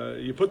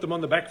 you put them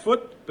on the back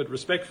foot, but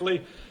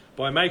respectfully,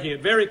 by making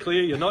it very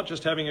clear you're not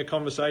just having a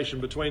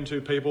conversation between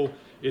two people.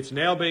 It's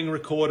now being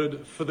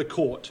recorded for the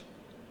court.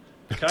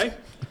 Okay?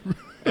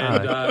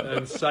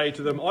 And say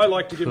to them, I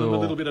like to give them a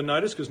little bit of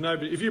notice, because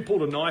if you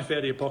pulled a knife out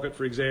of your pocket,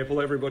 for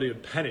example, everybody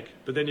would panic.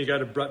 But then you go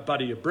to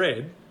butter your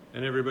bread,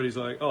 and everybody's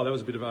like, oh, that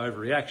was a bit of an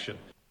overreaction.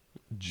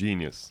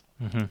 Genius.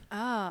 Mm-hmm.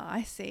 Ah,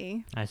 I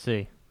see. I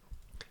see.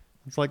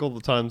 It's like all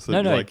the times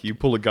that like you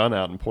pull a gun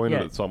out and point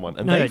it at someone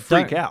and they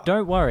freak out.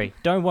 Don't worry.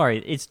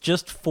 It's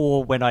just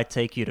for when I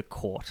take you to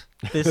court.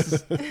 This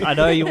is, I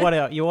know you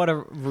want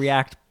to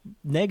react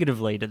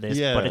negatively to this,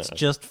 but it's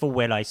just for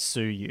when I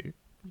sue you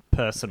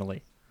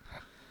personally.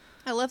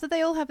 I love that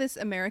they all have this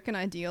American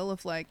ideal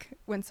of like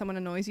when someone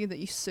annoys you that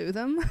you sue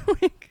them.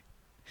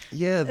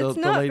 Yeah, it's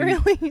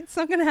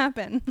not going to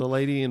happen. The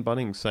lady in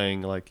Bunnings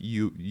saying like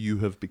you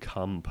have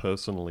become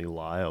personally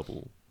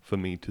liable for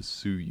me to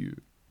sue you.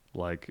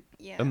 Like,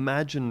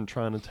 imagine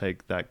trying to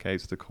take that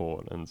case to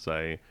court and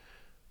say,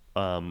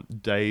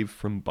 Dave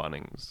from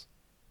Bunnings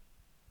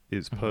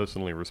is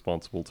personally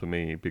responsible to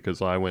me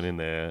because I went in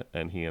there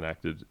and he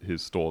enacted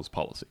his store's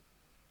policy.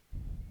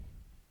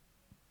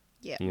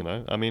 Yeah,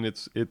 I mean,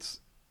 it's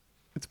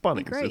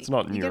Bunnings. Great. It's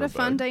not You Nuremberg. get a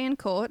fun day in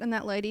court, and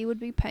that lady would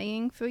be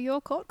paying for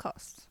your court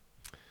costs.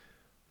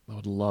 I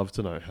would love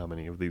to know how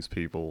many of these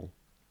people,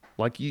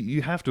 like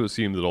you have to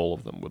assume that all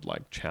of them would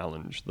like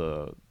challenge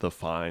the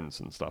fines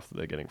and stuff that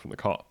they're getting from the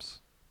cops.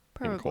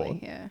 Probably,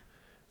 yeah.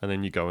 And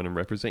then you go in and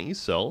represent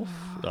yourself.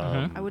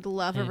 I would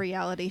love a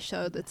reality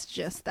show that's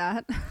just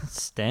that.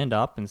 Stand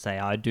up and say,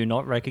 I do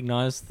not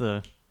recognize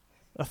the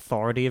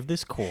authority of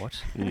this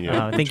court.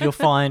 Yeah. I think you'll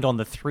find on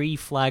the 3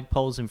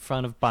 flagpoles in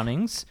front of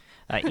Bunnings,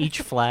 each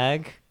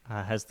flag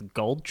has the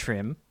gold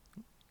trim.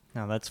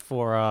 Now that's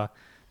for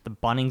the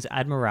Bunnings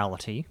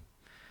Admiralty.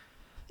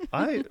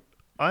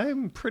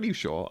 I'm pretty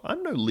sure,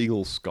 I'm no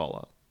legal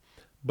scholar,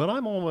 but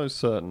I'm almost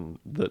certain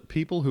that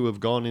people who have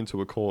gone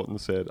into a court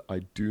and said, I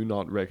do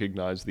not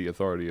recognize the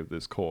authority of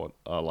this court,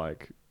 are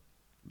like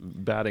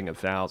batting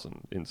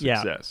 1,000 in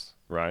success,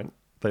 right?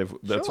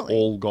 That's Surely.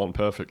 all gone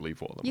perfectly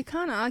for them. You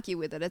can't argue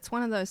with it. It's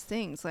one of those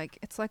things. Like,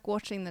 it's like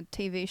watching the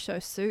TV show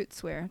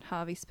Suits where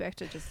Harvey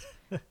Specter just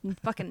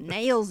fucking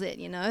nails it,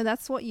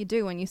 That's what you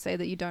do when you say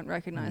that you don't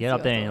recognize Get the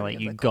up there and you're authority like,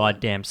 of you the court.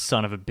 goddamn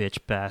son of a bitch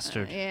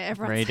bastard. Yeah,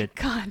 everyone's like,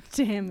 God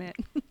damn it.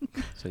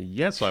 So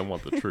yes, I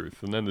want the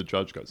truth. And then the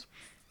judge goes,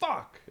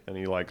 fuck. And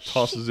he like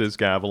tosses his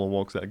gavel and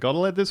walks out. Gotta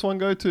let this one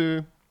go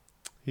too.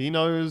 He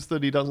knows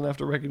that he doesn't have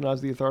to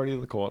recognize the authority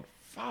of the court.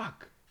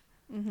 Fuck.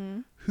 Mm-hmm.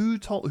 Who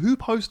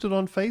posted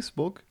on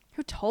Facebook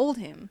Who told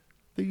him?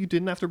 that you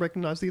didn't have to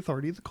recognize the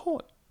authority of the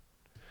court?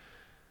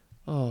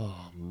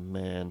 Oh,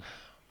 man.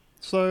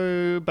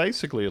 So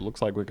basically it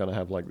looks like we're going to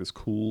have like this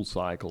cool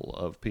cycle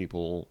of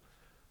people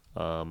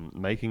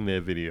making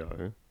their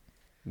video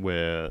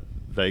where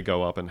they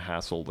go up and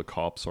hassle the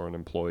cops or an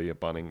employee at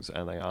Bunnings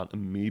and they aren't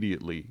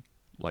immediately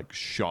like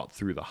shot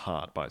through the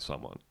heart by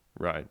someone,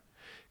 right?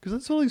 Because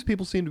that's all these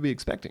people seem to be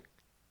expecting.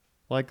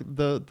 Like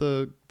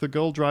the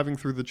girl driving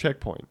through the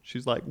checkpoint,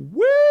 she's like,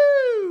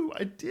 "Woo!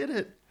 I did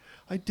it!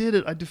 I did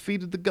it! I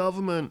defeated the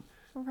government."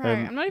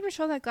 Right. I'm not even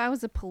sure that guy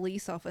was a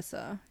police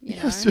officer. You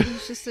know, he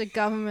was just a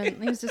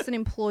government. He was just an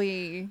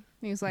employee.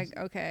 He was like,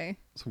 okay.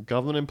 Some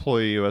government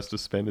employee who has to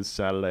spend his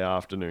Saturday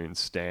afternoon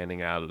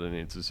standing out at an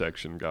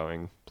intersection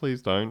going,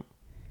 "Please don't."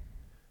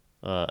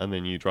 And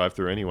then you drive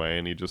through anyway,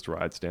 and he just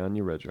writes down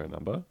your rego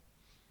number.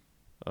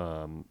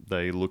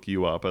 They look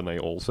you up, and they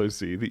also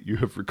see that you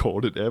have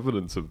recorded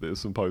evidence of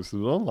this and posted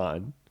it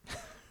online,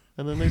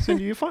 and then they send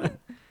you your fine.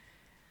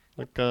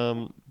 Like,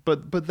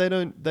 but they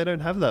don't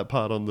have that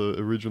part on the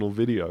original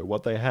video.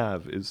 What they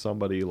have is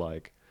somebody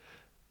like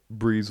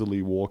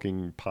breezily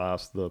walking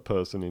past the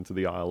person into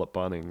the aisle at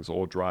Bunnings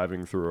or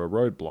driving through a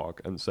roadblock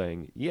and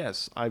saying,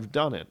 "Yes, I've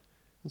done it."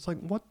 It's like,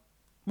 what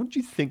did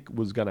you think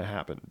was going to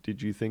happen?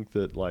 Did you think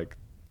that like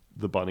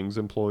the Bunnings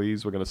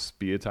employees were going to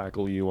spear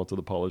tackle you onto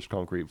the polished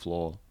concrete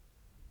floor,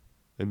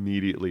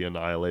 immediately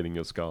annihilating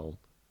your skull?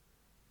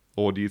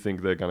 Or do you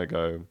think they're going to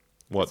go,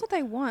 what? That's what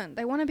they want.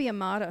 They want to be a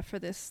martyr for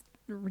this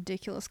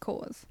ridiculous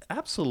cause.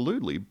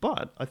 Absolutely,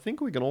 but I think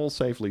we can all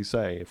safely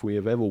say, if we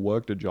have ever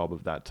worked a job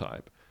of that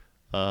type,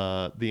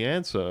 the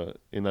answer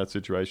in that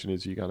situation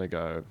is you're going to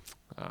go,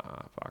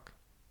 fuck.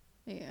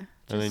 Yeah.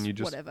 And then you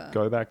just whatever.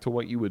 go back to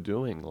what you were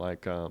doing.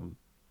 Like, I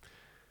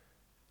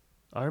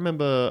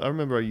remember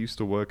I used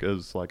to work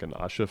as like an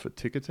usher for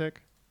Ticketek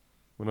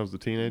when I was a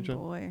teenager. Oh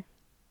boy.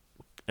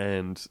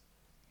 And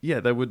yeah,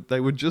 they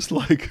would just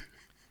like.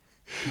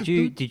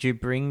 Did you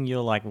bring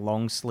your like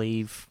long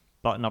sleeve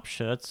button up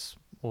shirts,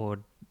 or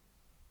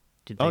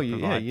did they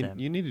provide them?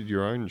 You needed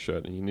your own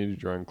shirt and you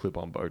needed your own clip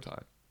on bow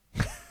tie.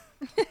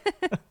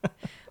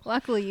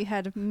 Luckily, you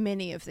had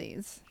many of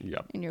these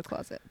Yep. in your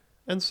closet.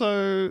 And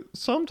so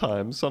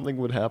sometimes something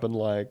would happen,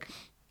 like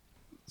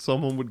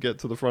someone would get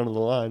to the front of the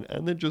line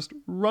and then just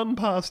run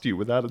past you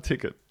without a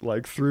ticket,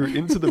 like through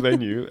into the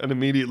venue and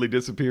immediately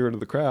disappear into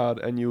the crowd,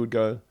 and you would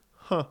go,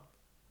 huh.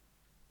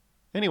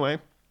 Anyway,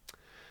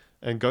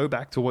 and go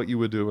back to what you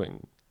were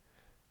doing.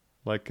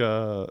 Like,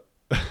 I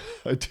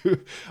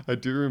do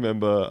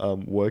remember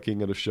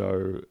working at a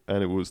show,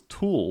 and it was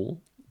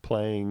Tool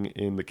playing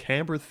in the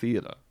Canberra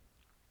Theatre.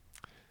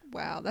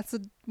 Wow, that's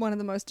one of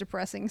the most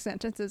depressing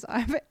sentences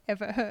I've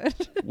ever heard.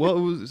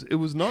 Well, it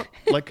was not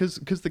like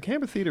because the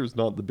Canberra Theatre is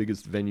not the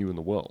biggest venue in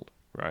the world,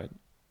 right?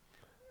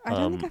 I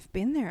don't think I've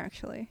been there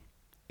actually.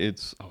 I've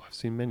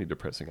seen many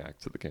depressing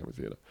acts at the Canberra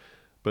Theatre,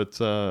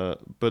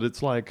 but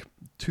it's like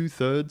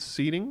 2/3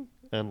 seating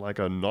and like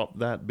a not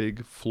that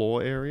big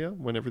floor area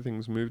when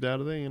everything's moved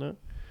out of there, you know.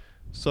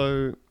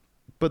 So,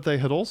 but they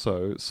had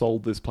also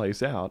sold this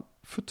place out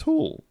for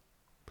Tool,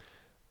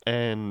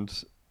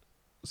 and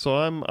so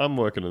I'm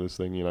working on this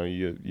thing, you know,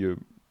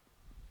 you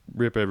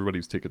rip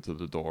everybody's tickets at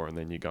the door and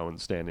then you go and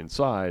stand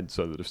inside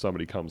so that if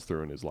somebody comes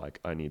through and is like,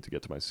 "I need to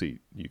get to my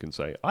seat," you can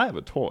say, "I have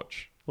a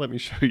torch. Let me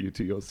show you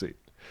to your seat."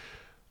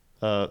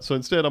 So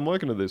instead, I'm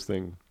working at this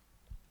thing.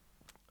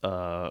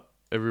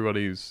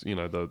 Everybody's, you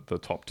know, the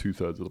top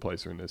 2/3 of the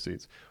place are in their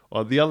seats.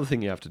 The other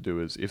thing you have to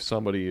do is if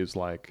somebody is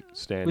like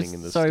standing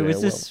in the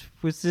stairwell.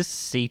 Was this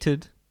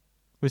seated?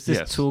 Was this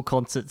Yes. Tool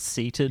concert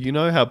seated? You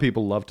know how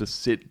people love to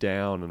sit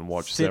down and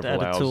watch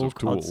several hours of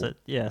Tool. Concert,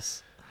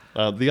 yes.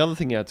 The other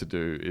thing you had to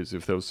do is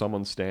if there was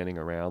someone standing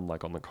around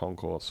like on the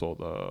concourse or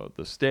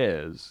the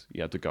stairs,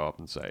 you had to go up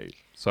and say,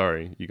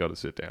 "Sorry, you got to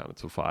sit down.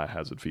 It's a fire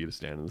hazard for you to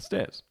stand on the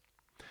stairs."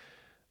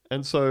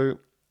 And so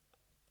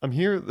I'm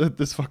here at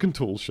this fucking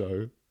Tool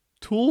show.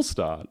 Tool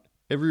start.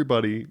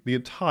 Everybody, the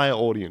entire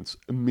audience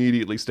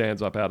immediately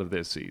stands up out of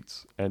their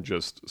seats and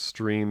just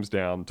streams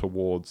down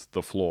towards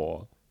the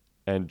floor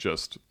and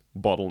just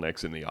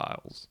bottlenecks in the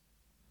aisles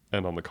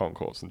and on the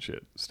concourse and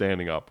shit,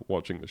 standing up,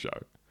 watching the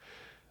show.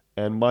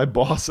 And my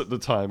boss at the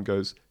time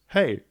goes,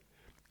 "Hey,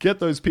 get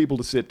those people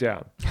to sit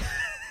down."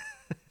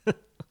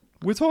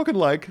 We're talking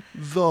like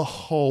the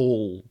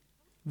whole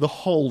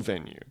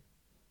venue.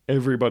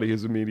 Everybody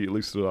has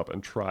immediately stood up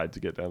and tried to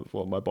get down the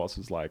floor. My boss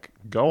is like,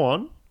 "Go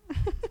on."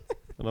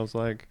 And I was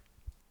like,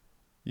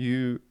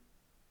 you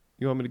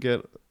want me to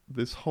get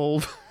this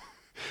whole...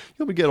 You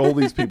want me to get all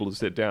these people to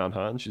sit down,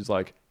 huh? And she's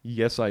like,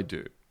 "Yes, I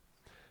do."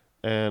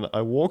 And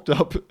I walked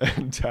up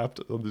and tapped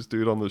on this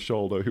dude on the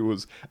shoulder who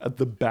was at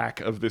the back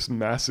of this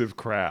massive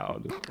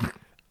crowd.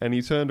 And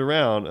he turned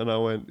around and I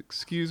went,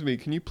 "Excuse me,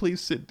 can you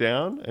please sit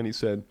down?" And he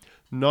said,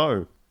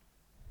 "No."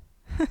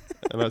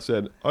 And I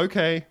said,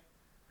 "Okay."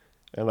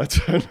 And I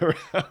turned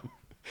around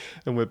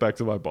and went back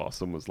to my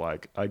boss and was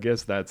like, "I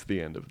guess that's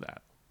the end of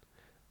that."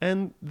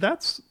 And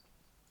that's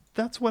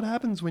what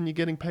happens when you're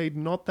getting paid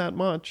not that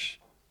much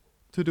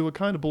to do a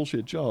kind of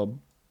bullshit job.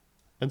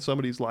 And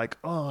somebody's like,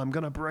 "Oh, I'm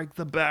going to break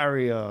the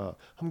barrier.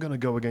 I'm going to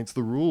go against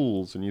the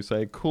rules." And you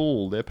say,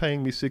 "Cool, they're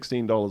paying me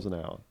 $16 an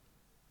hour.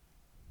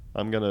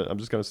 I'm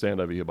just going to stand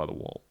over here by the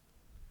wall."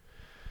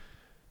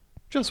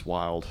 Just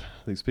wild,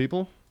 these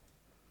people.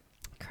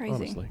 Crazy.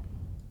 Honestly.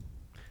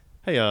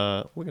 Hey,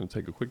 we're going to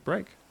take a quick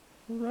break.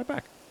 We'll be right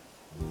back.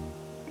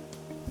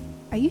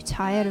 Are you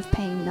tired of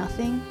paying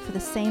nothing for the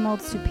same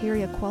old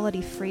superior quality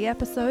free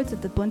episodes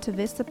of the Bunta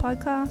Vista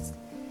podcast?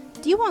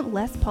 Do you want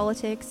less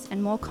politics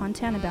and more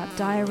content about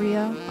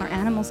diarrhea or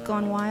animals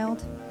gone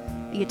wild?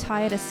 Are you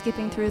tired of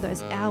skipping through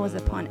those hours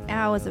upon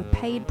hours of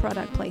paid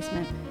product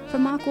placement for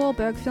Mark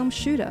Wahlberg film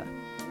Shooter?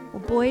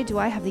 Well, boy, do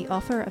I have the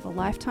offer of a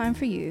lifetime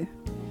for you.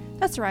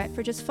 That's right,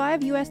 for just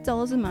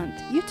 $5 a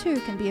month, you too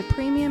can be a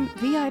premium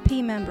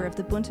VIP member of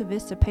the Bunta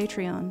Vista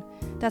Patreon.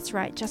 That's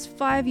right, just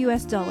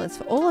 $5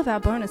 for all of our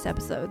bonus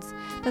episodes.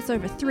 That's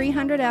over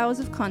 300 hours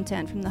of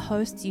content from the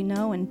hosts you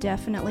know and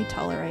definitely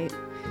tolerate.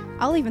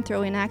 I'll even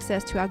throw in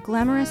access to our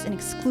glamorous and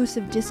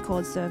exclusive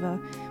Discord server,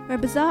 where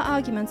bizarre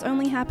arguments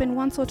only happen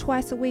once or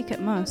twice a week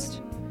at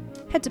most.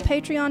 Head to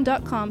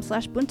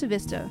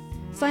patreon.com/buntavista.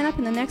 Sign up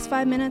in the next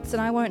 5 minutes and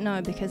I won't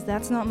know because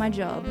that's not my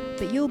job,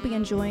 but you'll be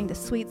enjoying the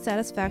sweet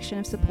satisfaction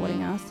of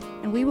supporting us,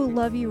 and we will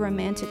love you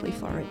romantically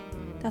for it.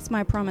 That's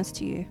my promise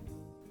to you.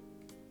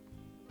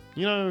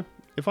 You know,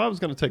 if I was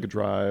going to take a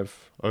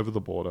drive over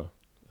the border,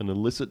 an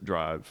illicit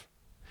drive,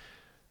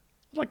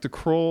 I'd like to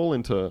crawl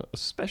into a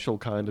special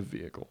kind of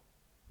vehicle.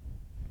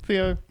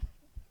 Theo,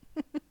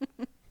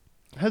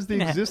 has the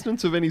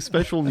existence of any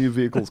special new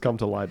vehicles come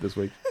to light this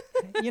week?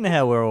 You know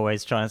how we're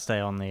always trying to stay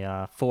on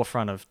the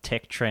forefront of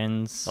tech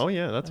trends. Oh,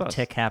 yeah, that's us.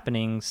 Tech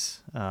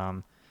happenings,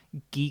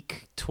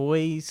 geek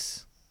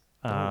toys,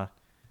 yeah.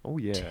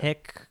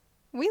 tech.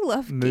 We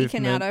love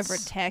geeking out over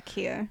tech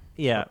here.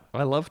 Yeah.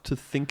 I love to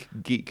think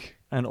geek.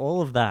 And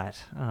all of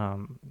that,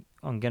 I'm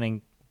going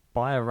to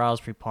buy a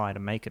Raspberry Pi to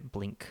make it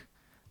blink.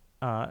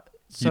 So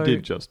you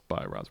did just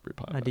buy a Raspberry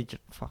Pi. I did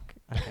just... Fuck.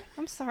 Okay.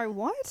 I'm sorry,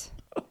 what?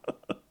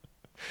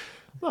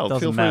 Well,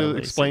 feel free to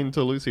explain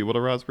to Lucy what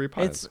a Raspberry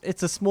Pi is.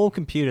 It's a small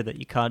computer that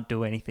you can't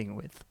do anything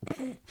with.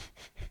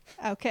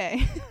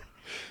 Okay.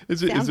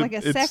 Sounds like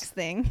a sex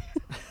thing.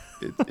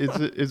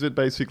 Is it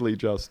basically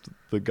just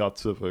the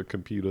guts of a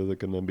computer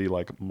that can then be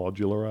like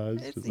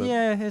modularized?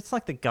 Yeah, it's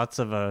like the guts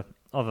of a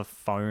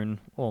phone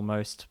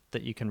almost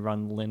that you can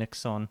run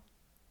Linux on.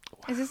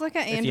 Is this like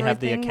an Android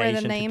thing where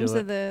the names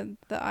of the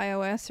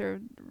iOS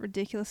are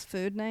ridiculous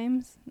food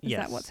names? Is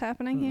that what's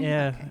happening here?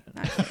 Yeah,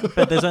 okay.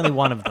 But there's only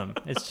one of them.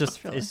 It's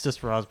just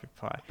Raspberry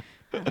Pi.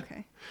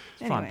 Okay,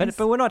 it's fine.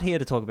 But we're not here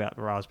to talk about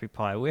Raspberry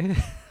Pi.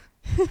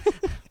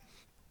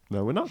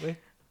 No, we're not.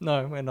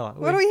 No, we're not.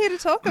 What are we here to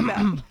talk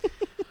about?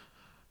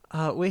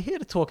 We're here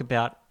to talk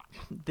about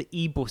the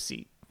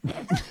e-bussy.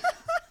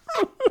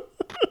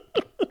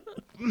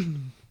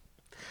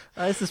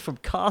 This is from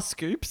Car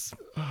Scoops.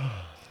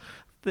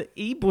 The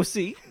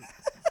e-bussy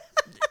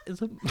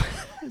is a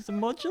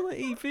modular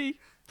EV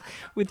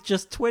with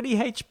just 20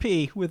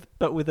 HP,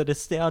 but with an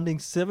astounding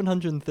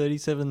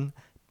 737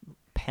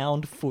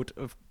 pound-foot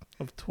of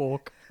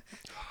torque.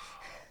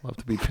 Love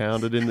to be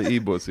pounded in the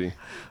e-bussy.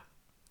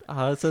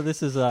 So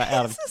this is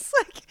out of...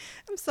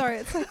 I'm sorry,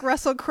 it's like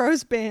Russell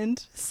Crowe's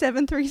band,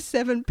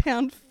 737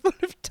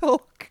 pound-foot of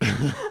torque.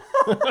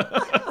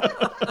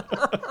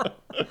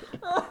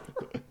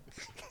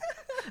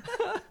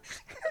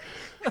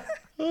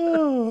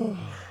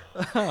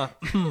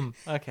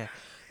 Okay.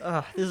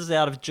 This is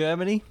out of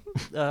Germany.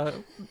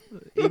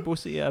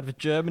 e-bussy out of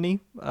Germany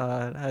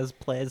has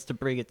plans to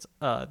bring its...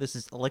 this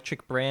is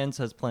Electric Brands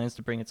has plans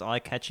to bring its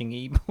eye-catching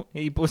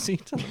e-bussy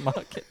to the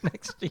market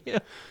next year.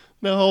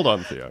 Now, hold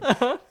on,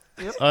 Theo.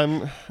 Yep.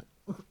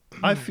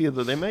 I fear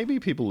that there may be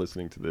people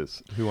listening to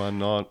this who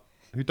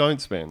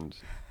don't spend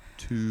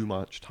too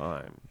much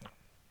time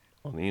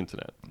on the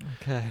internet.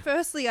 Okay.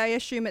 Firstly, I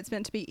assume it's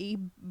meant to be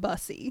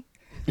e-bussy.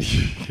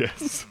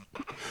 Yes.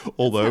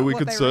 Although we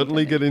could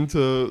certainly get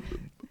into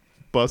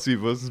bussy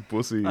versus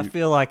bussy. I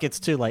feel like it's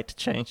too late to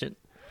change it.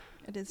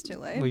 It is too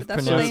late. We've but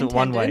that's what they pronounced it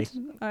one way.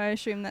 I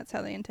assume that's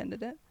how they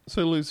intended it.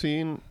 So,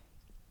 Lucy, in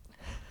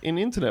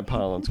internet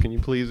parlance, can you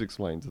please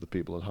explain to the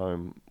people at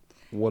home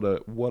what a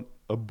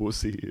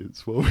bussy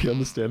is? What we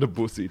understand a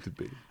bussy to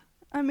be?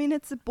 I mean,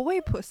 it's a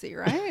boy pussy,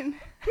 right?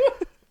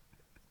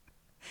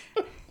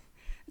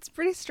 It's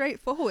pretty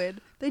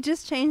straightforward. They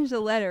just changed the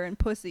letter in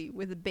pussy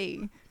with a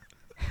B.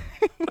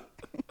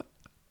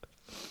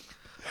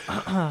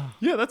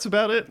 Yeah, that's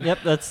about it. Yep,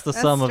 that's the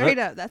sum of it. Straight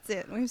up, that's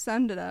it. We've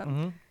summed it up.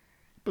 Mm-hmm.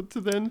 But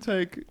to then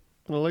take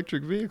an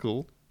electric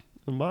vehicle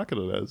and market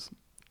it as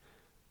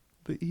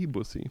the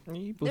e-bussy.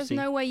 There's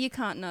no way you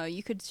can't know.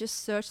 You could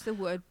just search the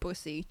word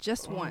bussy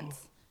just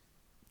once.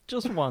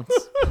 Just once.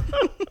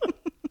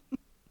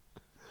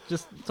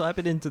 Just type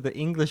it into the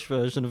English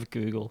version of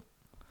Google.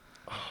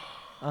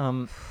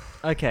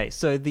 Okay,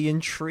 so the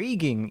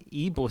intriguing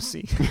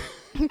e-bussy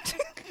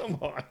Come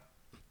on.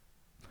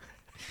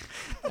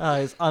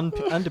 is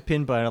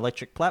underpinned by an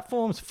electric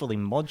platform. It's fully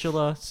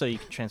modular, so you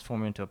can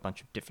transform it into a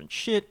bunch of different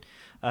shit.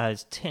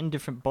 There's 10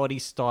 different body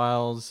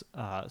styles,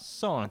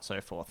 so on and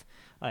so forth.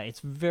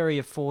 It's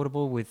very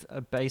affordable with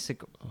a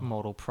basic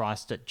model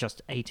priced at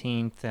just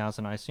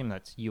 $18,000. I assume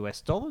that's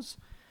US dollars.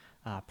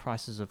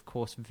 Prices, of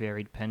course,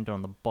 vary depending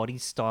on the body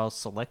style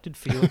selected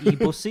for your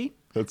e-bussy.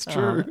 That's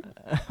true.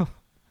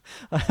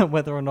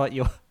 Whether or not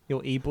you're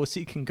your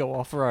e-bussy can go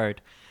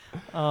off-road.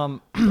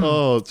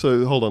 Oh,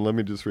 so hold on. Let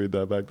me just read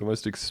that back. The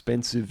most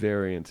expensive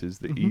variant is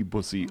the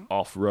e-bussy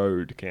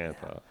off-road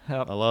camper.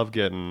 Yep. I love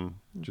getting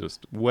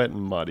just wet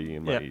and muddy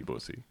in my Yep.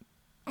 e-bussy.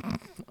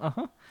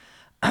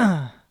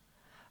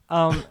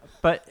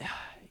 But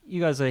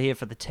you guys are here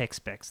for the tech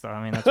specs, though.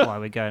 I mean, that's why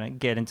we're going to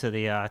get into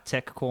the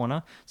tech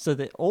corner. So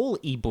that all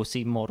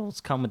e-bussy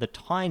models come with a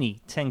tiny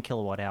 10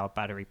 kilowatt hour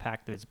battery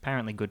pack that is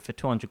apparently good for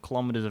 200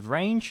 kilometers of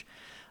range.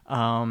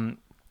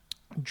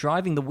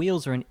 Driving the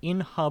wheels are an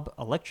in-hub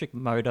electric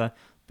motor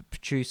that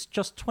produce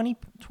just 20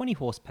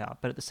 horsepower,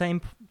 but at the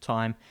same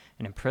time,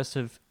 an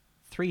impressive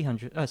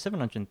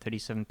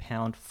 737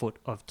 pound-foot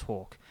of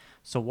torque.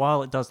 So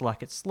while it does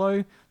like it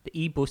slow, the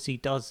e-bussy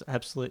does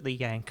absolutely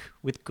yank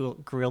with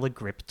Gorilla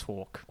Grip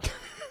torque.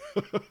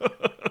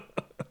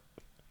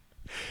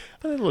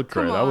 They look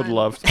Come great. I would on.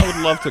 love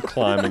to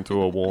climb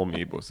into a warm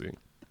e-bussy.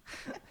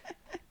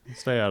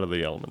 Stay out of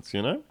the elements,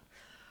 you know?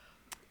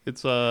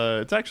 It's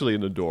actually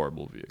an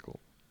adorable vehicle.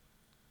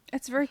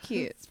 It's very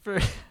cute.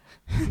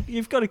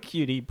 You've got a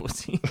cute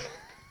e-bussy.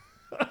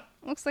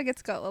 Looks like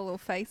it's got a little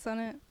face on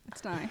it.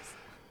 It's nice.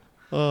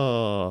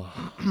 Oh,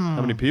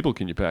 how many people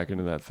can you pack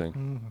into that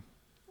thing?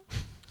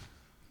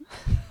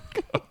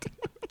 God.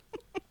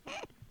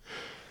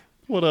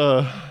 What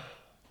a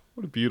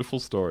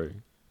beautiful story.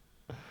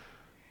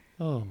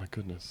 Oh my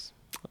goodness.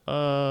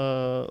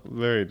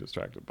 Very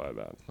distracted by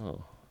that.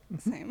 Oh.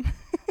 Same.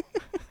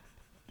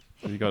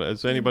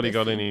 Has anybody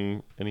got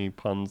any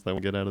puns they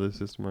want to get out of the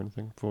system or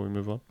anything before we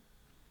move on?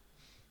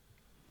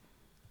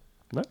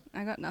 No?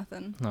 I got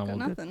nothing. No, got we're good.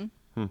 nothing.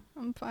 Hmm.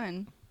 I'm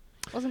fine.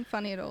 Wasn't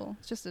funny at all.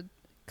 It's just a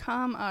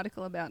calm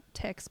article about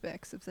tech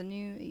specs of the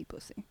new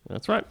e-bussy.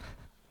 That's right.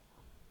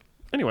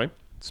 Anyway,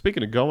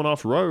 speaking of going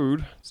off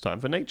road, it's time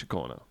for Nature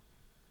Corner.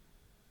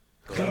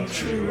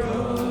 Country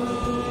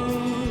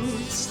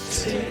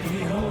roads, take me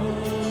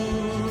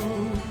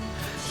home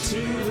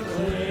to the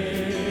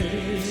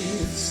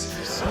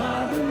place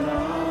I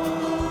belong.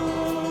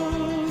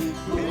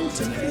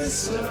 Winter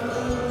Mesa,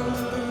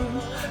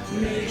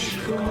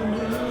 Nature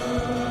Corner,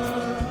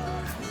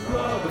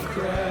 Robert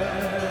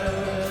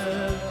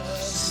Kraft,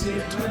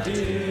 snipped my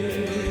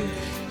dick.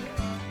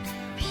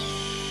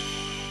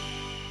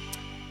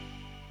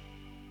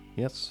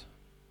 Yes,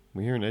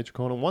 we're here in Nature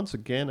Corner once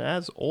again,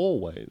 as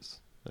always.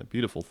 A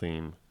beautiful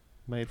theme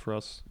made for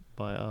us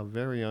by our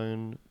very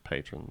own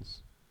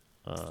patrons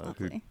who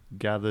lovely.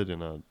 gathered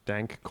in a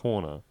dank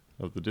corner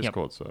of the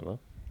Discord server.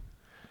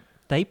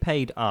 They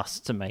paid us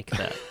to make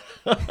that.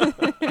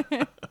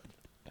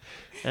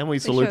 And we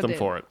salute them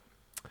for it.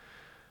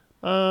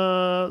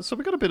 So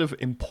we got a bit of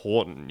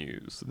important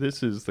news.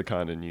 This is the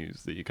kind of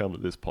news that you come to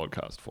this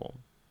podcast for.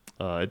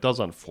 It does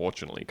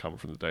unfortunately come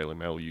from the Daily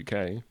Mail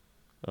UK.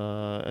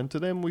 And to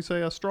them we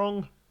say a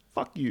strong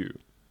fuck you.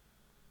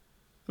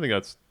 I think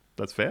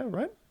that's fair,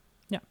 right?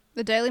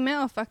 The Daily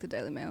Mail? Fuck the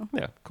Daily Mail.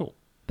 Yeah, cool.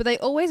 But they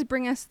always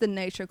bring us the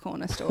Nature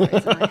Corner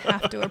stories, and I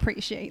have to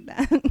appreciate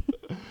that.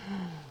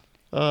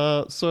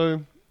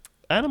 So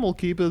animal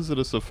keepers at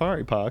a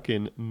safari park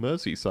in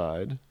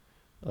Merseyside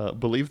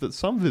believe that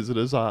some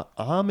visitors are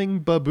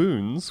arming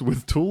baboons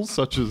with tools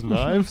such as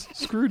knives,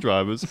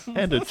 screwdrivers,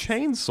 and a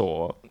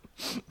chainsaw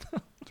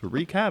to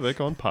wreak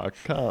havoc on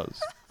parked cars.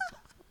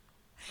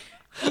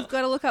 You've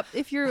got to look up,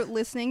 if you're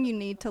listening, you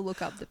need to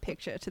look up the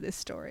picture to this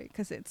story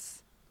because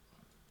it's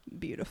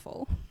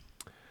beautiful.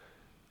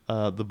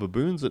 The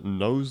baboons at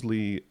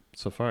Knowsley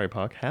Safari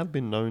Park have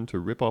been known to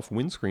rip off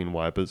windscreen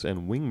wipers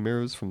and wing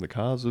mirrors from the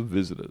cars of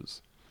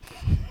visitors.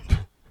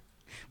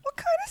 What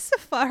kind of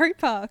safari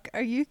park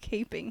are you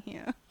keeping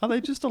here? Are they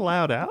just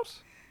allowed out?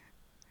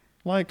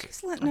 Like,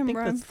 Just letting them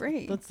roam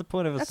free. That's the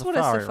point of a That's safari,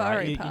 what a safari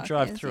right? You park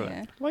drive is, through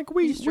yeah. it. like You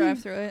we just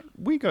drive through it.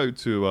 we go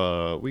to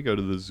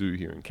the zoo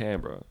here in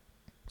Canberra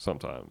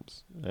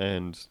sometimes,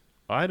 and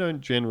I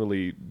don't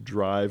generally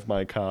drive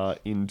my car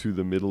into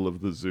the middle of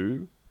the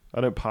zoo. I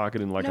don't park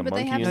it in like No, a but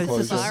they monkey have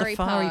enclosure. safari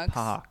parks.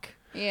 park.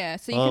 Yeah,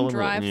 so you Oh, can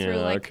right, drive yeah, through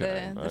like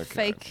okay, the okay.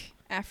 fake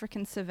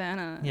African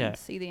savannah Yeah. and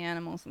see the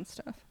animals and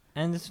stuff.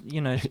 And it's,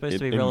 it's supposed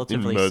to be in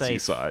relatively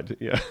safe. Merseyside,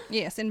 yeah.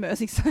 Yes, in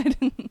Merseyside.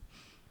 And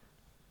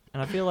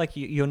I feel like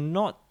you're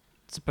not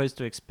supposed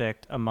to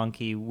expect a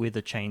monkey with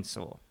a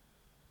chainsaw.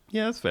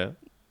 Yeah, that's fair.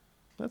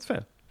 That's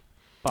fair.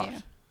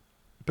 But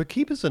But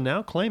keepers are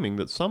now claiming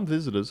that some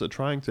visitors are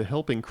trying to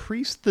help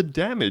increase the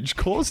damage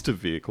caused to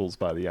vehicles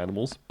by the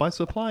animals by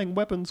supplying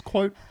weapons,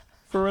 quote,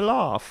 for a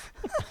laugh.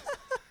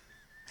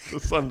 The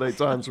Sunday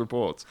Times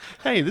reports.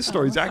 Hey, this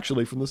story's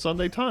actually from the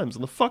Sunday Times,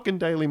 and the fucking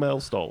Daily Mail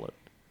stole it.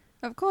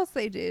 Of course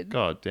they did.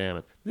 God damn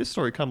it. This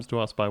story comes to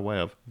us by way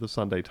of the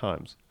Sunday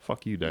Times.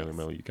 Fuck you, Daily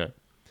Mail UK.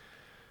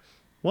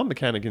 One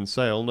mechanic in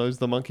Sale knows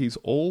the monkeys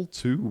all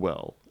too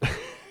well.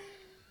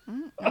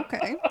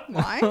 Okay,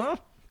 why?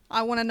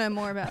 I want to know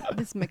more about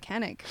this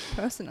mechanic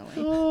personally.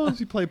 Oh, does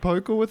he play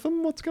poker with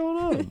them? What's going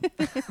on?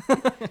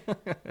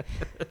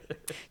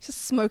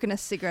 Just smoking a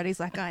cigarette. He's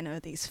like, I know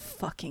these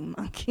fucking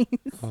monkeys.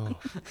 Oh.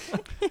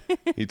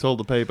 He told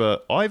the paper,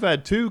 I've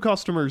had 2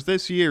 customers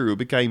this year who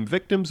became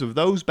victims of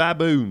those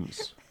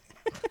baboons.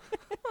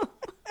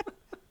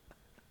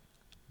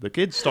 The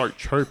kids start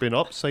chirping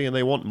up, saying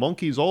they want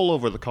monkeys all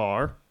over the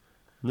car.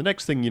 And the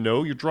next thing you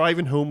know, you're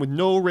driving home with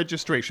no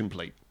registration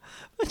plate.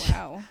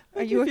 Wow.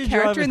 Are you if a you're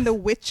character driving- in The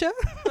Witcher?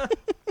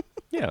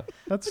 Yeah,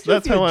 that's If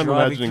you're how I'm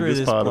driving imagining through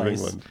this part of place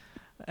England.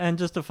 And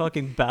just a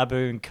fucking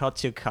baboon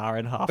cuts your car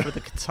in half with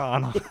a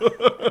katana.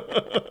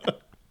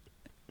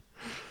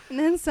 And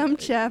then some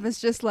chap is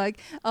just like,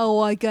 oh,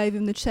 I gave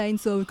him the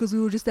chainsaw because we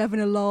were just having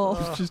a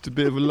laugh. It's just a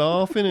bit of a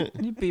laugh, innit?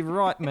 You'd be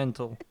right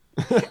mental.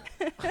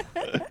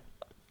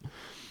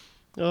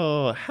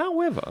 Oh,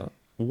 however,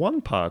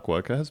 one park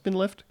worker has been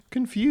left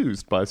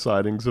confused by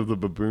sightings of the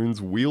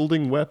baboons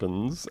wielding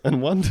weapons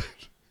and wondered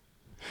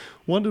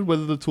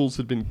whether the tools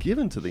had been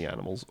given to the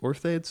animals or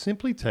if they had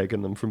simply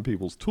taken them from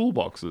people's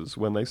toolboxes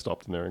when they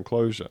stopped in their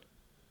enclosure.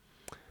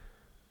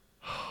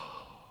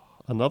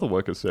 Another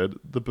worker said,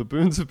 the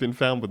baboons have been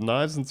found with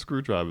knives and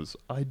screwdrivers.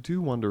 I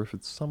do wonder if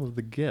it's some of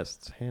the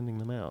guests handing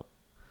them out.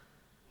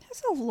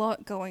 There's a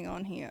lot going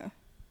on here.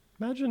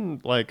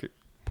 Imagine, like,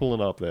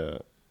 pulling up there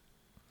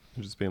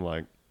and just being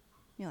like,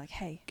 You're like,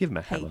 hey. give him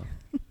a hey. hammer.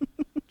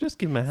 Just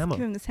give him a hammer.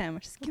 Give him this hammer.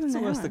 Just give him What's the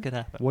the worst hammer. that could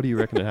happen? What do you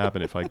reckon would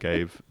happen if I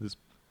gave this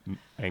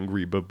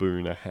angry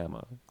baboon a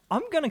hammer?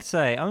 I'm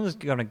just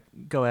gonna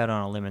go out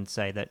on a limb and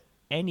say that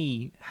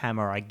any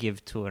hammer I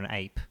give to an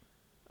ape,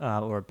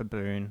 or a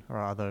baboon,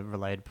 or other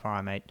related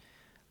primate,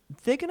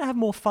 they're gonna have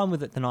more fun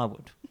with it than I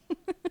would.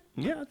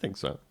 Yeah, I think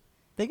so.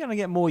 They're gonna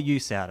get more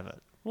use out of it.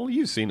 Well,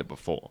 you've seen it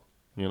before,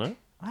 you know?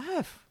 I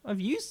have. I've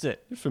used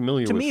it. You're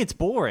familiar To with... me, it's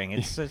boring.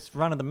 It's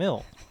run of the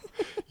mill.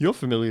 You're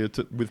familiar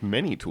with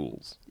many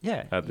tools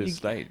Yeah. at this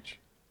stage.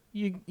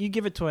 You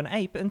give it to an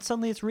ape, and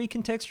suddenly it's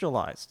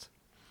recontextualized.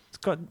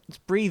 It's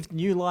breathed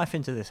new life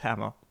into this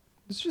hammer.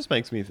 This just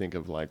makes me think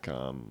of, like,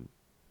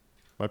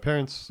 my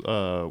parents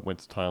went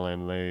to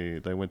Thailand,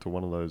 and they went to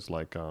one of those,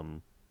 like,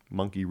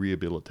 monkey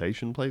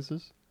rehabilitation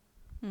places.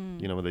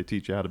 You know, where they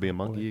teach you how to be a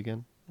monkey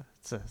again.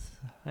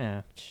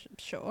 Yeah.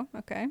 Sure,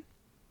 okay.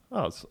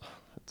 Oh, it's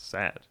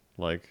sad.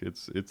 Like,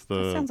 it's That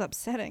the... sounds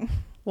upsetting.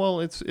 Well,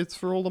 it's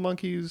for all the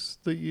monkeys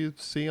that you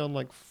see on,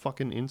 like,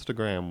 fucking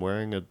Instagram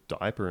wearing a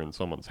diaper in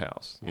someone's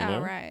house, you know?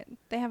 Oh, right.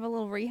 They have a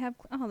little rehab.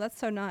 Oh, that's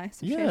so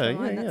nice. Yeah.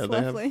 That's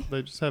lovely.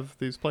 They just have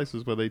these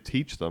places where they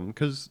teach them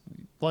because,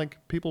 like,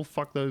 people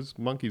fuck those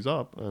monkeys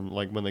up, and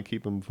like when they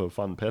keep them for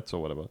fun pets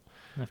or whatever.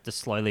 You have to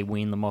slowly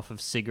wean them off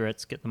of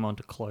cigarettes, get them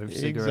onto clove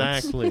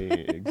cigarettes.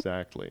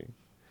 Exactly.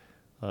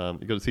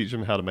 You got to teach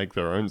them how to make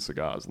their own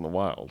cigars in the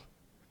wild.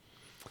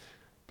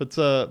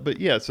 But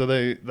yeah, so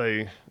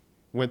they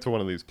went to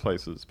one of these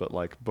places, but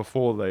like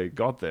before they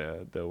got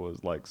there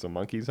was like some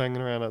monkeys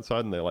hanging around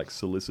outside, and they like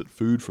solicit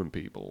food from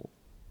people.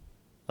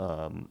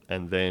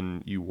 And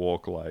then you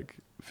walk like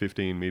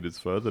 15 meters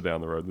further down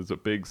the road, there's a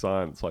big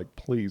sign. It's like,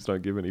 please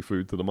don't give any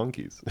food to the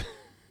monkeys.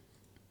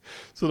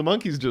 So the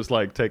monkeys just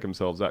like take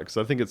themselves out, because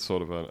I think it's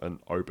sort of an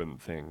open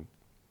thing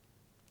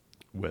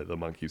where the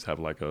monkeys have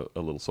like a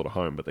little sort of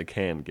home, but they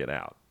can get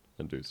out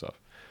and do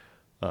stuff.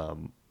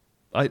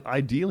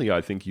 Ideally, I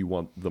think you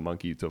want the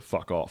monkey to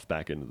fuck off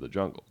back into the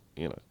jungle,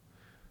 you know.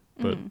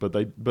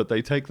 But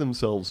they take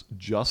themselves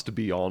just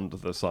beyond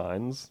the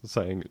signs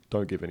saying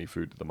don't give any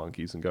food to the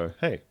monkeys, and go,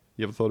 hey,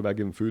 you ever thought about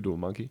giving food to a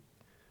monkey?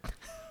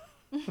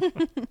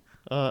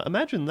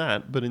 Imagine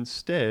that, but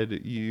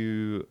instead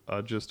you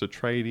are just a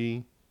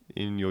tradie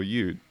in your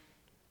ute,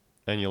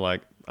 and you're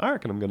like, I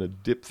reckon I'm going to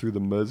dip through the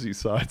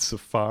Merseyside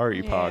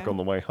Safari Park on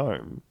the way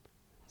home.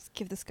 Just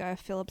give this guy a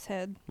Phillips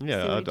head.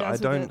 Yeah, I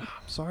don't. I'm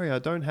sorry, I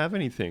don't have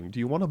anything. Do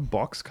you want a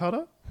box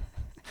cutter?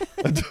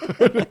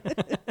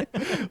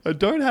 I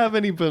don't have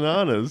any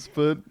bananas,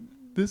 but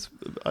this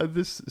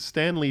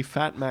Stanley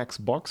Fat Max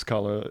box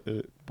cutter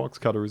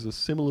is a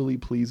similarly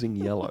pleasing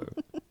yellow.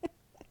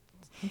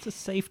 It's a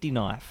safety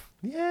knife.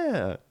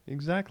 Yeah,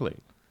 exactly.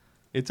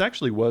 It's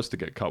actually worse to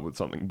get cut with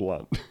something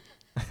blunt.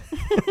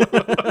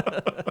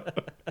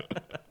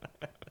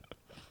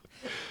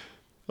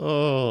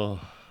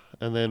 Oh,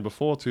 and then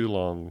before too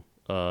long,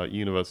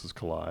 universes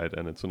collide,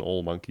 and it's an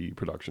all-monkey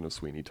production of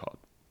Sweeney Todd.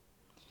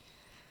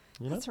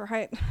 You know? That's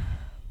right.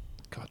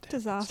 God damn.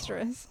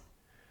 Disastrous.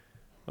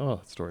 Oh,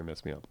 that story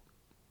messed me up.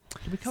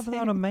 Did we cover that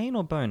on a main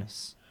or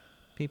bonus?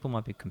 People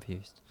might be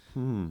confused.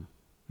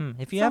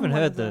 If you Some haven't one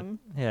heard of the... them.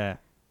 Yeah.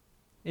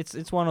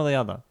 It's one or the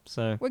other,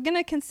 so... We're going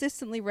to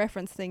consistently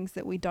reference things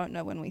that we don't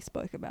know when we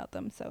spoke about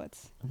them, so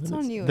it's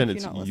on you Then if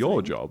it's you're not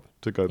your listening. job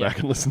to go back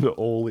and listen to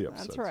all the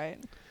episodes. That's right.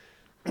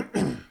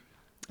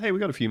 Hey, we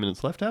got a few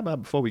minutes left. How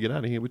about before we get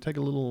out of here, we take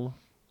a little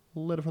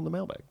letter from the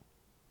mailbag.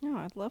 No,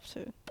 I'd love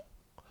to.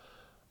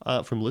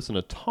 From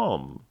listener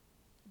Tom.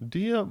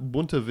 Dear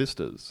Bunta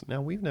Vistas. Now,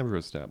 we've never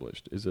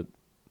established, is it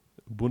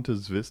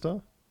Bunta's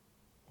Vista?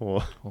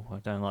 Or... Oh, I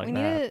don't like We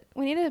that.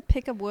 need to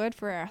pick a word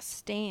for our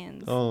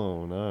stands.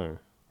 Oh, no.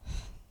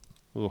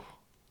 Ugh.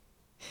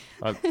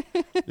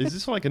 Is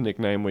this like a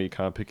nickname where you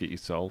can't pick it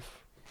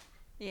yourself?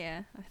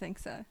 Yeah, I think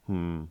so.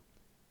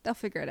 They'll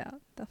figure it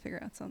out. They'll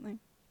figure out something.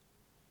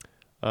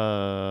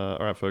 All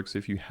right, folks,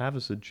 if you have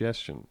a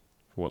suggestion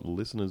for what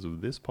listeners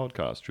of this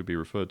podcast should be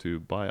referred to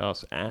by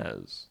us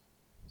as,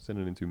 send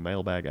it into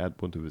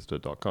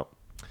mailbag@buntavista.com.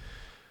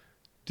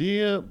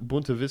 Dear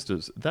Bunta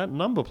Vistas, that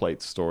number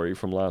plate story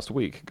from last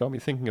week got me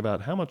thinking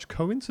about how much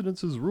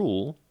coincidences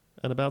rule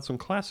and about some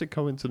classic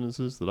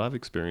coincidences that I've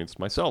experienced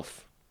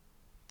myself.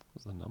 What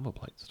was the number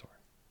plate story?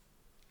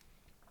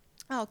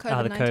 Oh,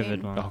 COVID-19. the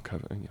COVID one. Oh,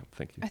 COVID. Yeah,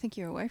 thank you. I think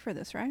you were away for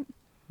this, right?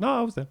 No,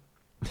 I was there.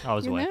 I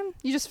was You away. know?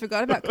 You just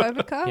forgot about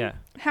COVID car? Yeah.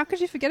 How could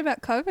you forget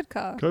about COVID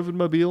car? COVID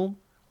mobile.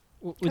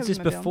 Was this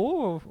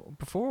COVID-mobile.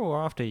 before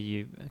or after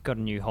you got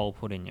a new hole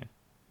put in you?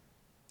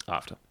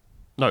 After.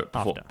 No,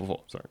 before. After.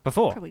 Before, sorry.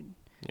 Before. Probably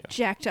Yeah.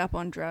 jacked up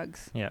on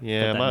drugs. Yeah.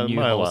 Yeah, got that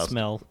new hole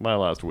smell. my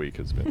last week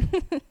has been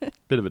a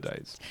bit of a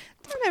daze.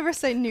 Don't ever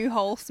say new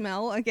hole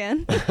smell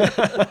again.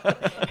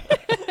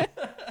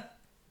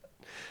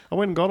 I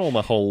went and got all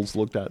my holes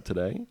looked at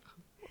today.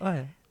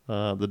 Oh,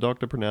 yeah. The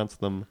doctor pronounced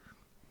them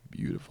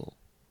beautiful.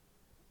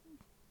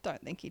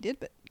 Don't think he did,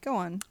 but go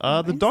on. The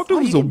Anyways. doctor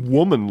was you a can-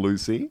 woman,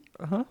 Lucy.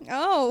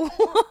 Oh,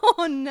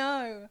 oh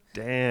no.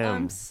 Damn.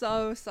 I'm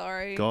so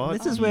sorry. God,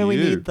 This is where we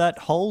you. need that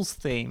holes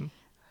theme.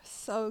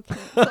 So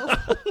cancelled.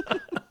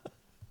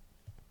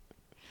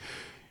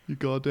 You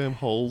goddamn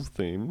holes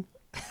theme.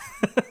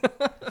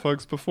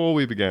 Folks, before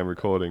we began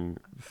recording,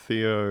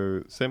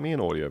 Theo sent me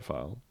an audio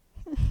file.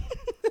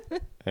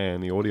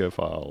 And the audio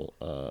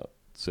file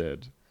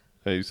said,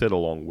 he said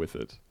along with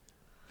it,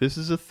 this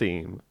is a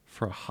theme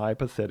for a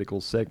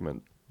hypothetical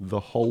segment, The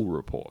Hole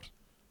Report.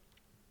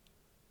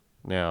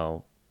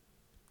 Now,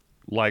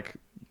 like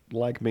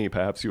me,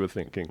 perhaps you were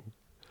thinking,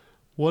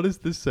 what is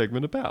this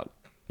segment about?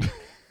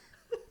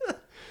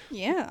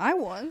 Yeah, I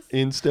was.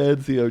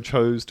 Instead, Theo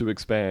chose to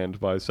expand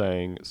by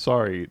saying,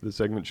 sorry, the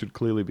segment should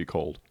clearly be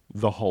called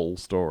The Whole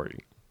Story.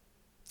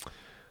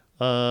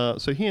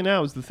 So here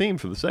now is the theme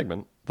for the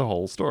segment, The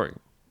Whole Story.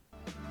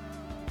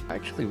 I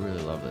actually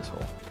really love this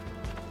hole.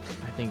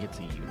 I think it's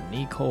a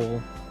unique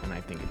hole, and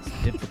I think it's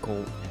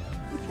difficult,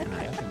 and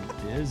I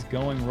think it is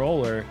going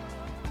roller.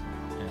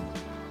 And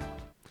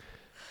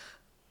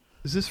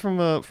Is this from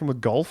a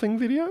golfing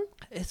video?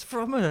 It's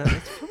from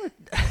a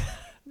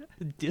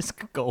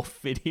disc golf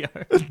video.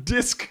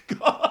 Disc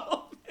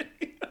golf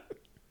video.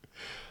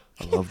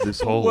 I love this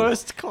The hole.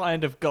 worst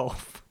kind of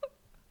golf.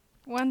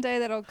 One day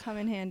that'll come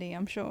in handy,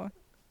 I'm sure.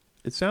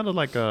 It sounded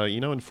like,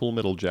 in Full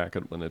Metal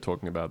Jacket when they're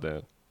talking about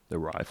their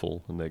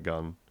rifle and their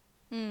gun.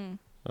 Mm.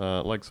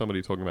 Like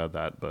somebody talking about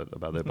that, but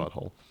about their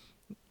butthole.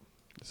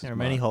 This There is are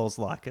many my- holes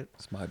like it.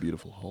 It's my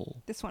beautiful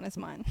hole. This one is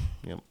mine.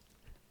 Yep.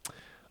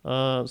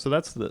 So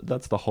that's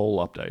the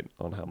whole update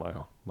on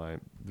how my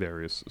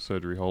various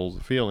surgery holes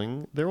are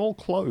feeling. They're all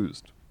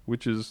closed,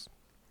 which is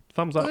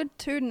thumbs up. Good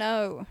to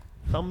know.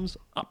 Thumbs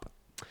up.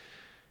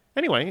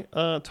 Anyway,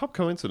 top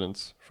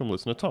coincidence from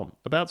listener Tom.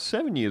 About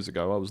 7 years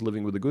ago, I was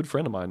living with a good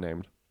friend of mine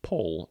named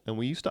Paul, and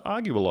we used to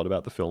argue a lot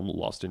about the film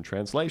Lost in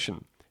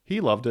Translation. He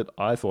loved it.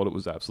 I thought it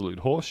was absolute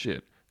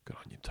horseshit. Good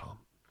on you, Tom.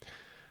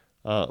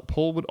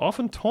 Paul would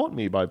often taunt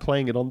me by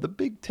playing it on the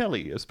big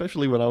telly,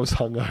 especially when I was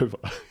hungover.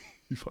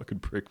 You fucking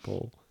prick,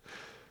 Paul.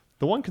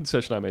 The one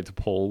concession I made to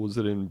Paul was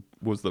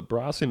that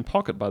Brass in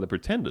Pocket by the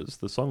Pretenders,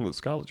 the song that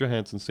Scarlett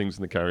Johansson sings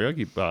in the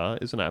karaoke bar,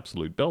 is an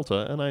absolute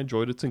belter, and I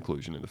enjoyed its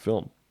inclusion in the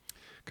film.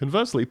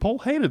 Conversely, Paul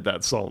hated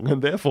that song,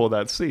 and therefore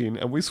that scene,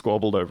 and we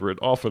squabbled over it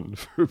often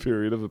for a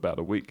period of about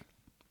a week.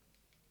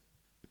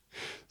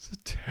 It's a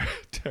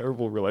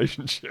terrible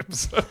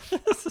relationships.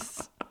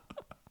 It's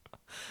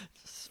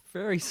a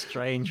very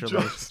strange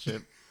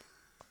relationship.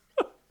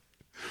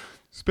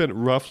 Spent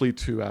roughly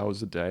 2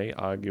 hours a day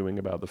arguing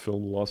about the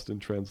film Lost in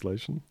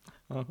Translation.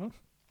 Uh-huh.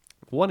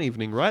 One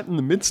evening, right in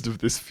the midst of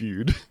this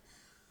feud,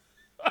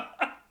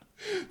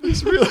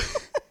 this really...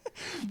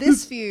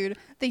 This feud,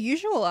 the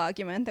usual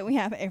argument that we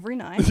have every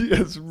night.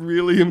 Yes,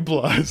 really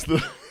implies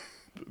that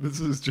this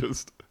is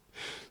just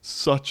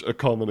such a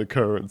common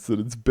occurrence that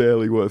it's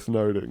barely worth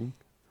noting.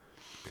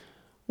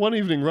 One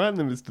evening, right in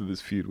the midst of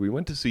this feud, we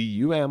went to see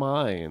You Am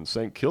I in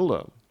St.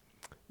 Kilda.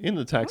 In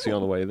the taxi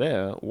on the way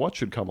there, what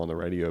should come on the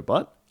radio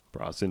but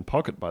Brass in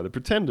Pocket by the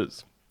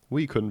Pretenders?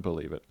 We couldn't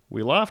believe it.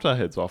 We laughed our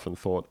heads off and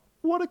thought,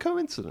 what a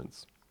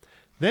coincidence.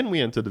 Then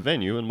we entered the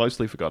venue and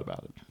mostly forgot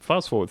about it.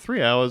 Fast forward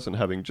 3 hours and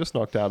having just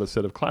knocked out a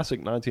set of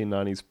classic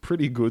 1990s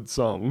pretty good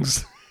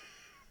songs.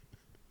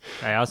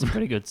 They are some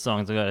pretty good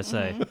songs, I gotta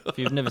say. If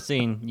you've never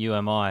seen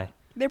UMI,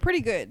 They're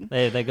pretty good.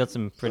 they got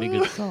some pretty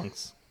good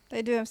songs.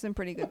 They do have some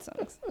pretty good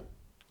songs.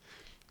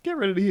 Get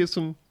ready to hear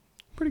some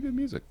pretty good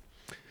music.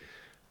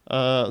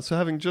 So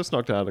having just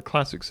knocked out a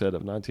classic set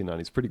of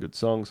 1990s pretty good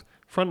songs,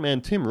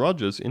 frontman Tim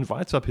Rogers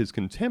invites up his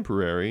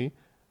contemporary...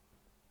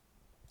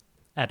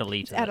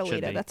 Adelita.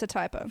 Adelita, that's a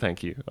typo.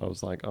 Thank you. I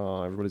was like,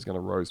 oh, everybody's going to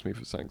roast me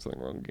for saying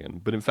something wrong again.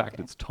 But in fact,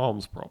 it's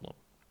Tom's problem.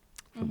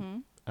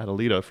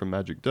 Adelita from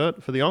Magic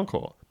Dirt for the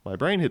encore. My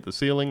brain hit the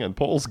ceiling and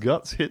Paul's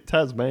guts hit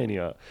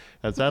Tasmania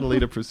as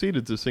Adelita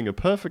proceeded to sing a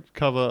perfect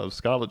cover of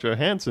Scarlett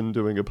Johansson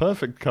doing a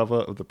perfect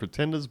cover of the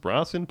Pretenders'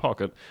 Brass in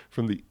Pocket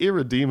from the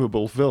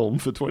irredeemable film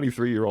for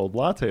 23-year-old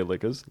latte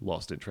lickers,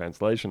 Lost in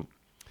Translation.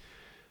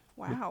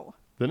 Wow.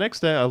 The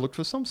next day, I looked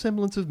for some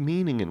semblance of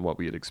meaning in what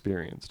we had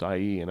experienced,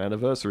 i.e. an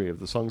anniversary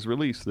of the song's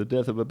release, the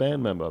death of a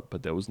band member,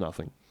 but there was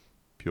nothing.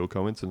 Pure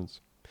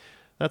coincidence.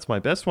 That's my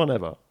best one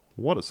ever.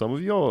 What are some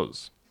of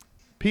yours?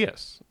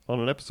 P.S. On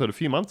an episode a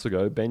few months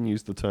ago, Ben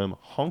used the term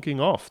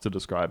honking off to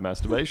describe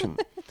masturbation.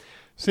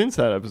 Since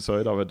that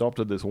episode, I've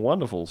adopted this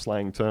wonderful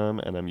slang term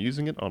and I'm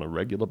using it on a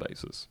regular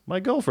basis. My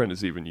girlfriend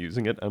is even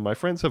using it, and my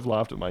friends have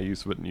laughed at my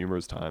use of it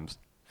numerous times.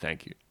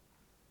 Thank you.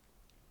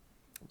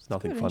 There's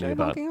nothing Good, funny enjoy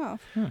about honking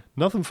off.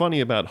 nothing funny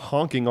about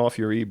honking off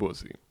your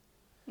e-bussy.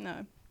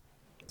 No.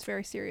 It's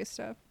very serious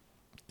stuff.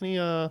 Any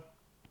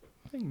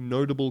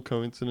notable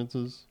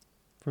coincidences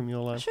from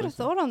your life? I should have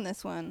Lisa? thought on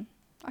this one.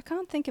 I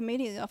can't think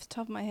immediately off the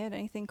top of my head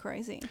anything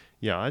crazy.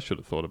 Yeah, I should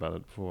have thought about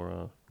it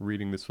before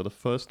reading this for the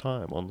first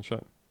time on the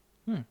show.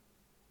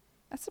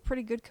 That's a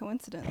pretty good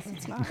coincidence.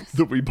 It's nice.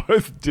 That we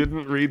both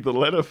didn't read the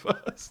letter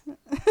first.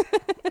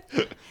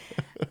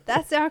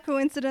 That's our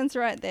coincidence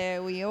right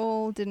there. We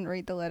all didn't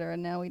read the letter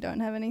and now we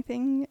don't have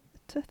anything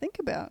to think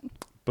about.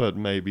 But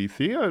maybe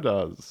Theo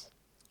does.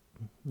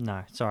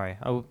 No, sorry.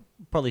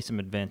 Probably some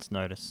advance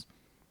notice.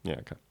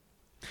 Yeah, okay.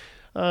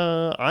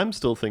 I'm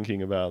still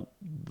thinking about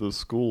the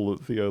school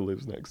that Theo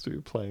lives next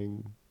to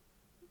playing...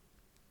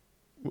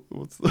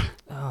 What's the,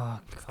 Oh,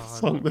 what's God. the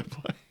song they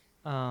play?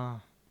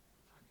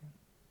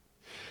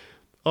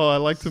 Oh, I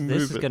like to move it.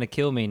 This is going to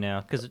kill me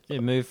now because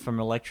it moved from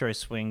electro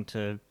swing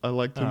to... I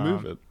like to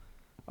move it.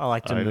 I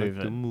like to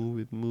move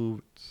it. Move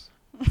it.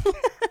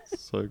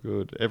 So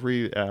good.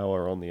 Every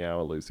hour on the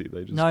hour, Lucy,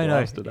 they just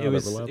blast it out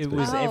of the loudspeaker. It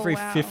was every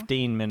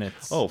 15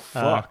 minutes. Oh,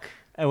 fuck.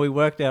 And we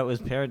worked out it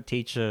was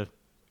parent-teacher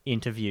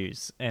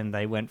interviews, and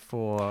they went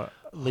for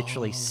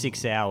literally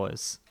 6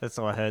 hours. That's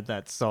how I heard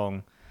that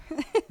song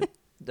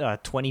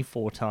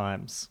 24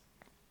 times.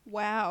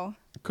 Wow.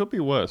 It could be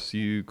worse.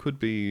 You could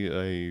be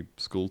a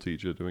school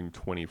teacher doing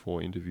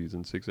 24 interviews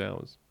in 6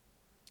 hours.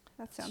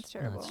 That sounds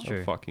terrible. That's true.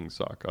 I fucking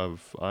suck.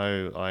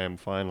 I am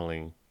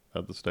finally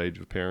at the stage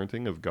of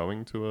parenting of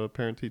going to a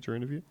parent-teacher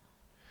interview.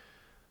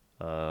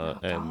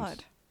 And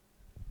God.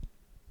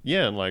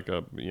 yeah, and like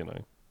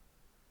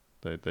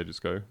they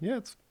just go, yeah,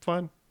 it's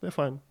fine. They're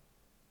fine.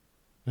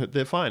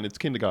 They're fine. It's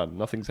kindergarten.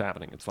 Nothing's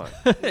happening. It's fine.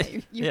 Yeah,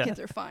 your kids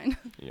are fine.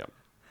 Yep.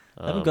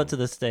 I haven't got to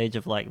the stage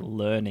of like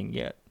learning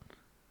yet.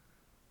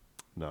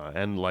 No,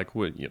 and like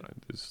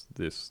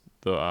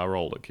our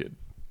older kid,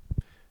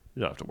 you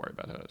don't have to worry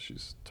about her.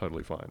 She's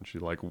totally fine. She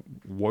like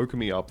woke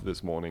me up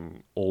this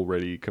morning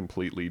already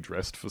completely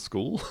dressed for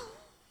school.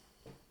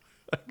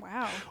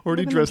 Wow.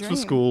 Already Living the dressed for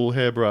dream. school,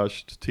 hair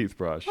brushed, teeth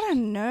brushed. What a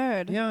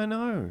nerd. Yeah, I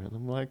know. And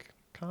I'm like,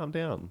 calm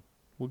down.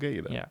 We'll get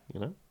you there. Yeah. You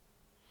know?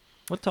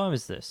 What time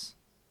is this?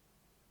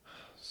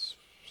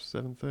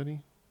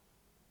 7:30.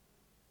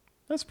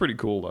 That's pretty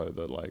cool though.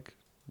 That like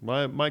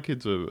my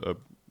kids are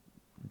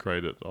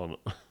great at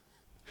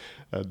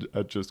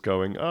just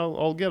going. Oh,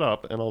 I'll get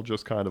up and I'll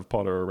just kind of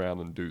potter around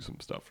and do some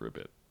stuff for a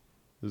bit.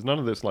 There's none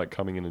of this like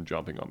coming in and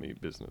jumping on me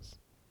business.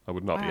 I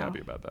would not be Wow. happy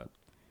about that.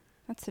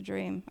 That's the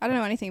dream. I don't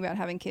know anything about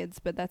having kids,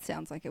 but that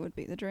sounds like it would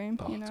be the dream.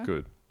 Oh, you know? it's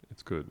good.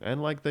 It's good.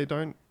 And like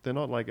they're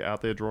not like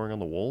out there drawing on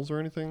the walls or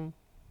anything.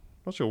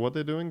 Not sure what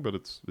they're doing, but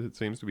it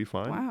seems to be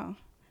fine. Wow.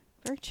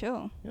 Very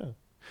chill. Yeah.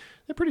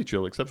 They're pretty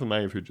chill, except for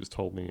Maeve, who just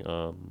told me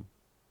one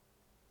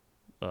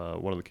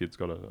of the kids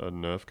got a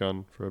Nerf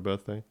gun for her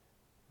birthday.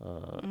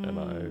 And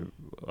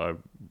I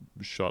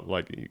shot,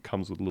 like, it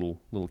comes with little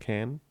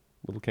cans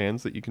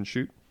that you can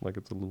shoot, like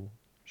it's a little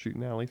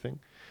shooting alley thing.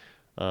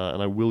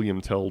 And I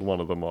William-telled one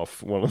of them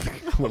off one of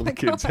the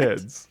kids'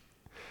 heads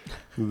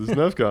with his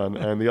Nerf gun,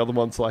 and the other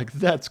one's like,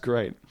 "That's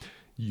great.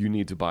 You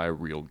need to buy a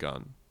real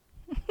gun."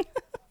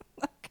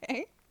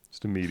 Okay.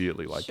 Just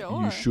immediately, like,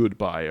 Sure. you should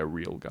buy a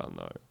real gun,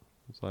 though.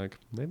 It's like,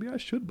 maybe I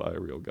should buy a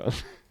real gun.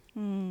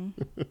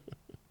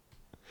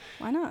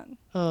 Why not?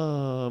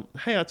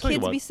 Hey, I tell you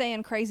Kids what. be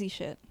saying crazy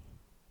shit.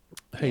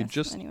 Hey,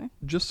 Yes,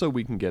 just so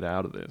we can get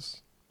out of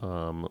this,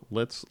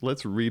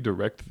 let's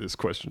redirect this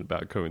question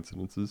about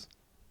coincidences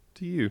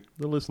to you,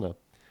 the listener.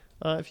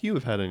 If you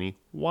have had any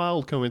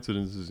wild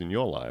coincidences in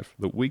your life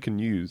that we can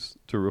use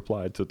to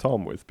reply to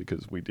Tom with,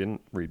 because we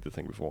didn't read the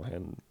thing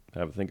beforehand and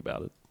have a think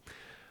about it,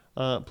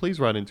 please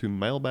write into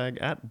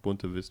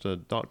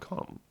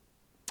mailbag@buntavista.com.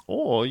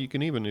 Or you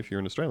can even, if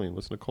you're an Australian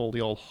listener, call the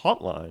old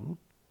hotline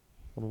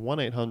on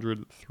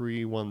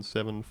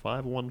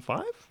 1-800-317-515.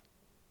 Does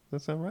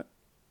that sound right?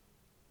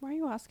 Why are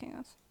you asking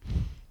us?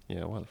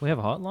 Yeah, why the We have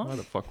a hotline? Why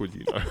the fuck would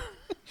you know?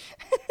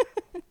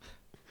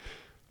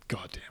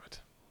 God damn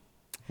it.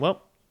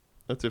 Well,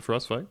 that's it for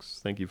us, folks.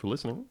 Thank you for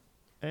listening,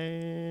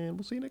 and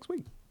we'll see you next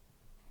week.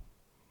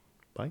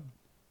 Bye.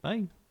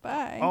 Bye.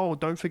 Bye. Oh,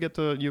 don't forget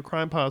your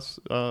crime pass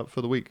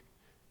for the week.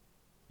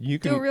 You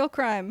can Do a real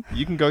crime.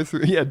 You can go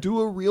through. Yeah,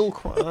 do a real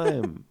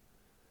crime.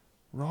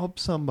 Rob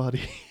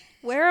somebody.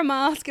 Wear a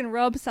mask and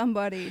rob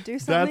somebody. Do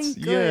something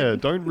good. Yeah.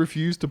 Don't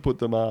refuse to put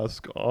the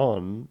mask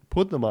on.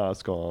 Put the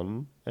mask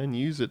on and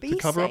use it to Be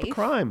cover up a safe.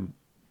 crime.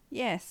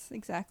 Yes,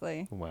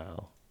 exactly.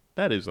 Wow,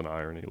 that is an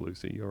irony,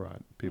 Lucy. You're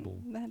right. People,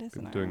 That is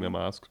an doing their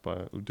irony. masks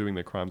doing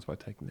their crimes by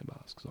taking their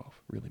masks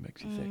off really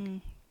makes you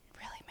think.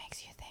 Really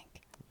makes you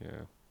think.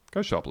 Yeah, go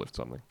shoplift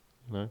something.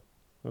 You know,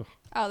 Ugh.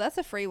 Oh, that's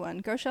a free one.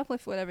 Go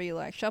shoplift whatever you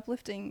like.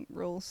 Shoplifting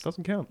rules.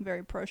 Doesn't count.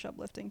 Very pro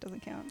shoplifting.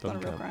 Doesn't count. It's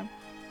Doesn't not a real count. crime.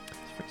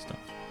 It's free stuff.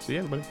 See you,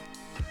 everybody.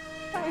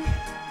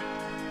 Bye.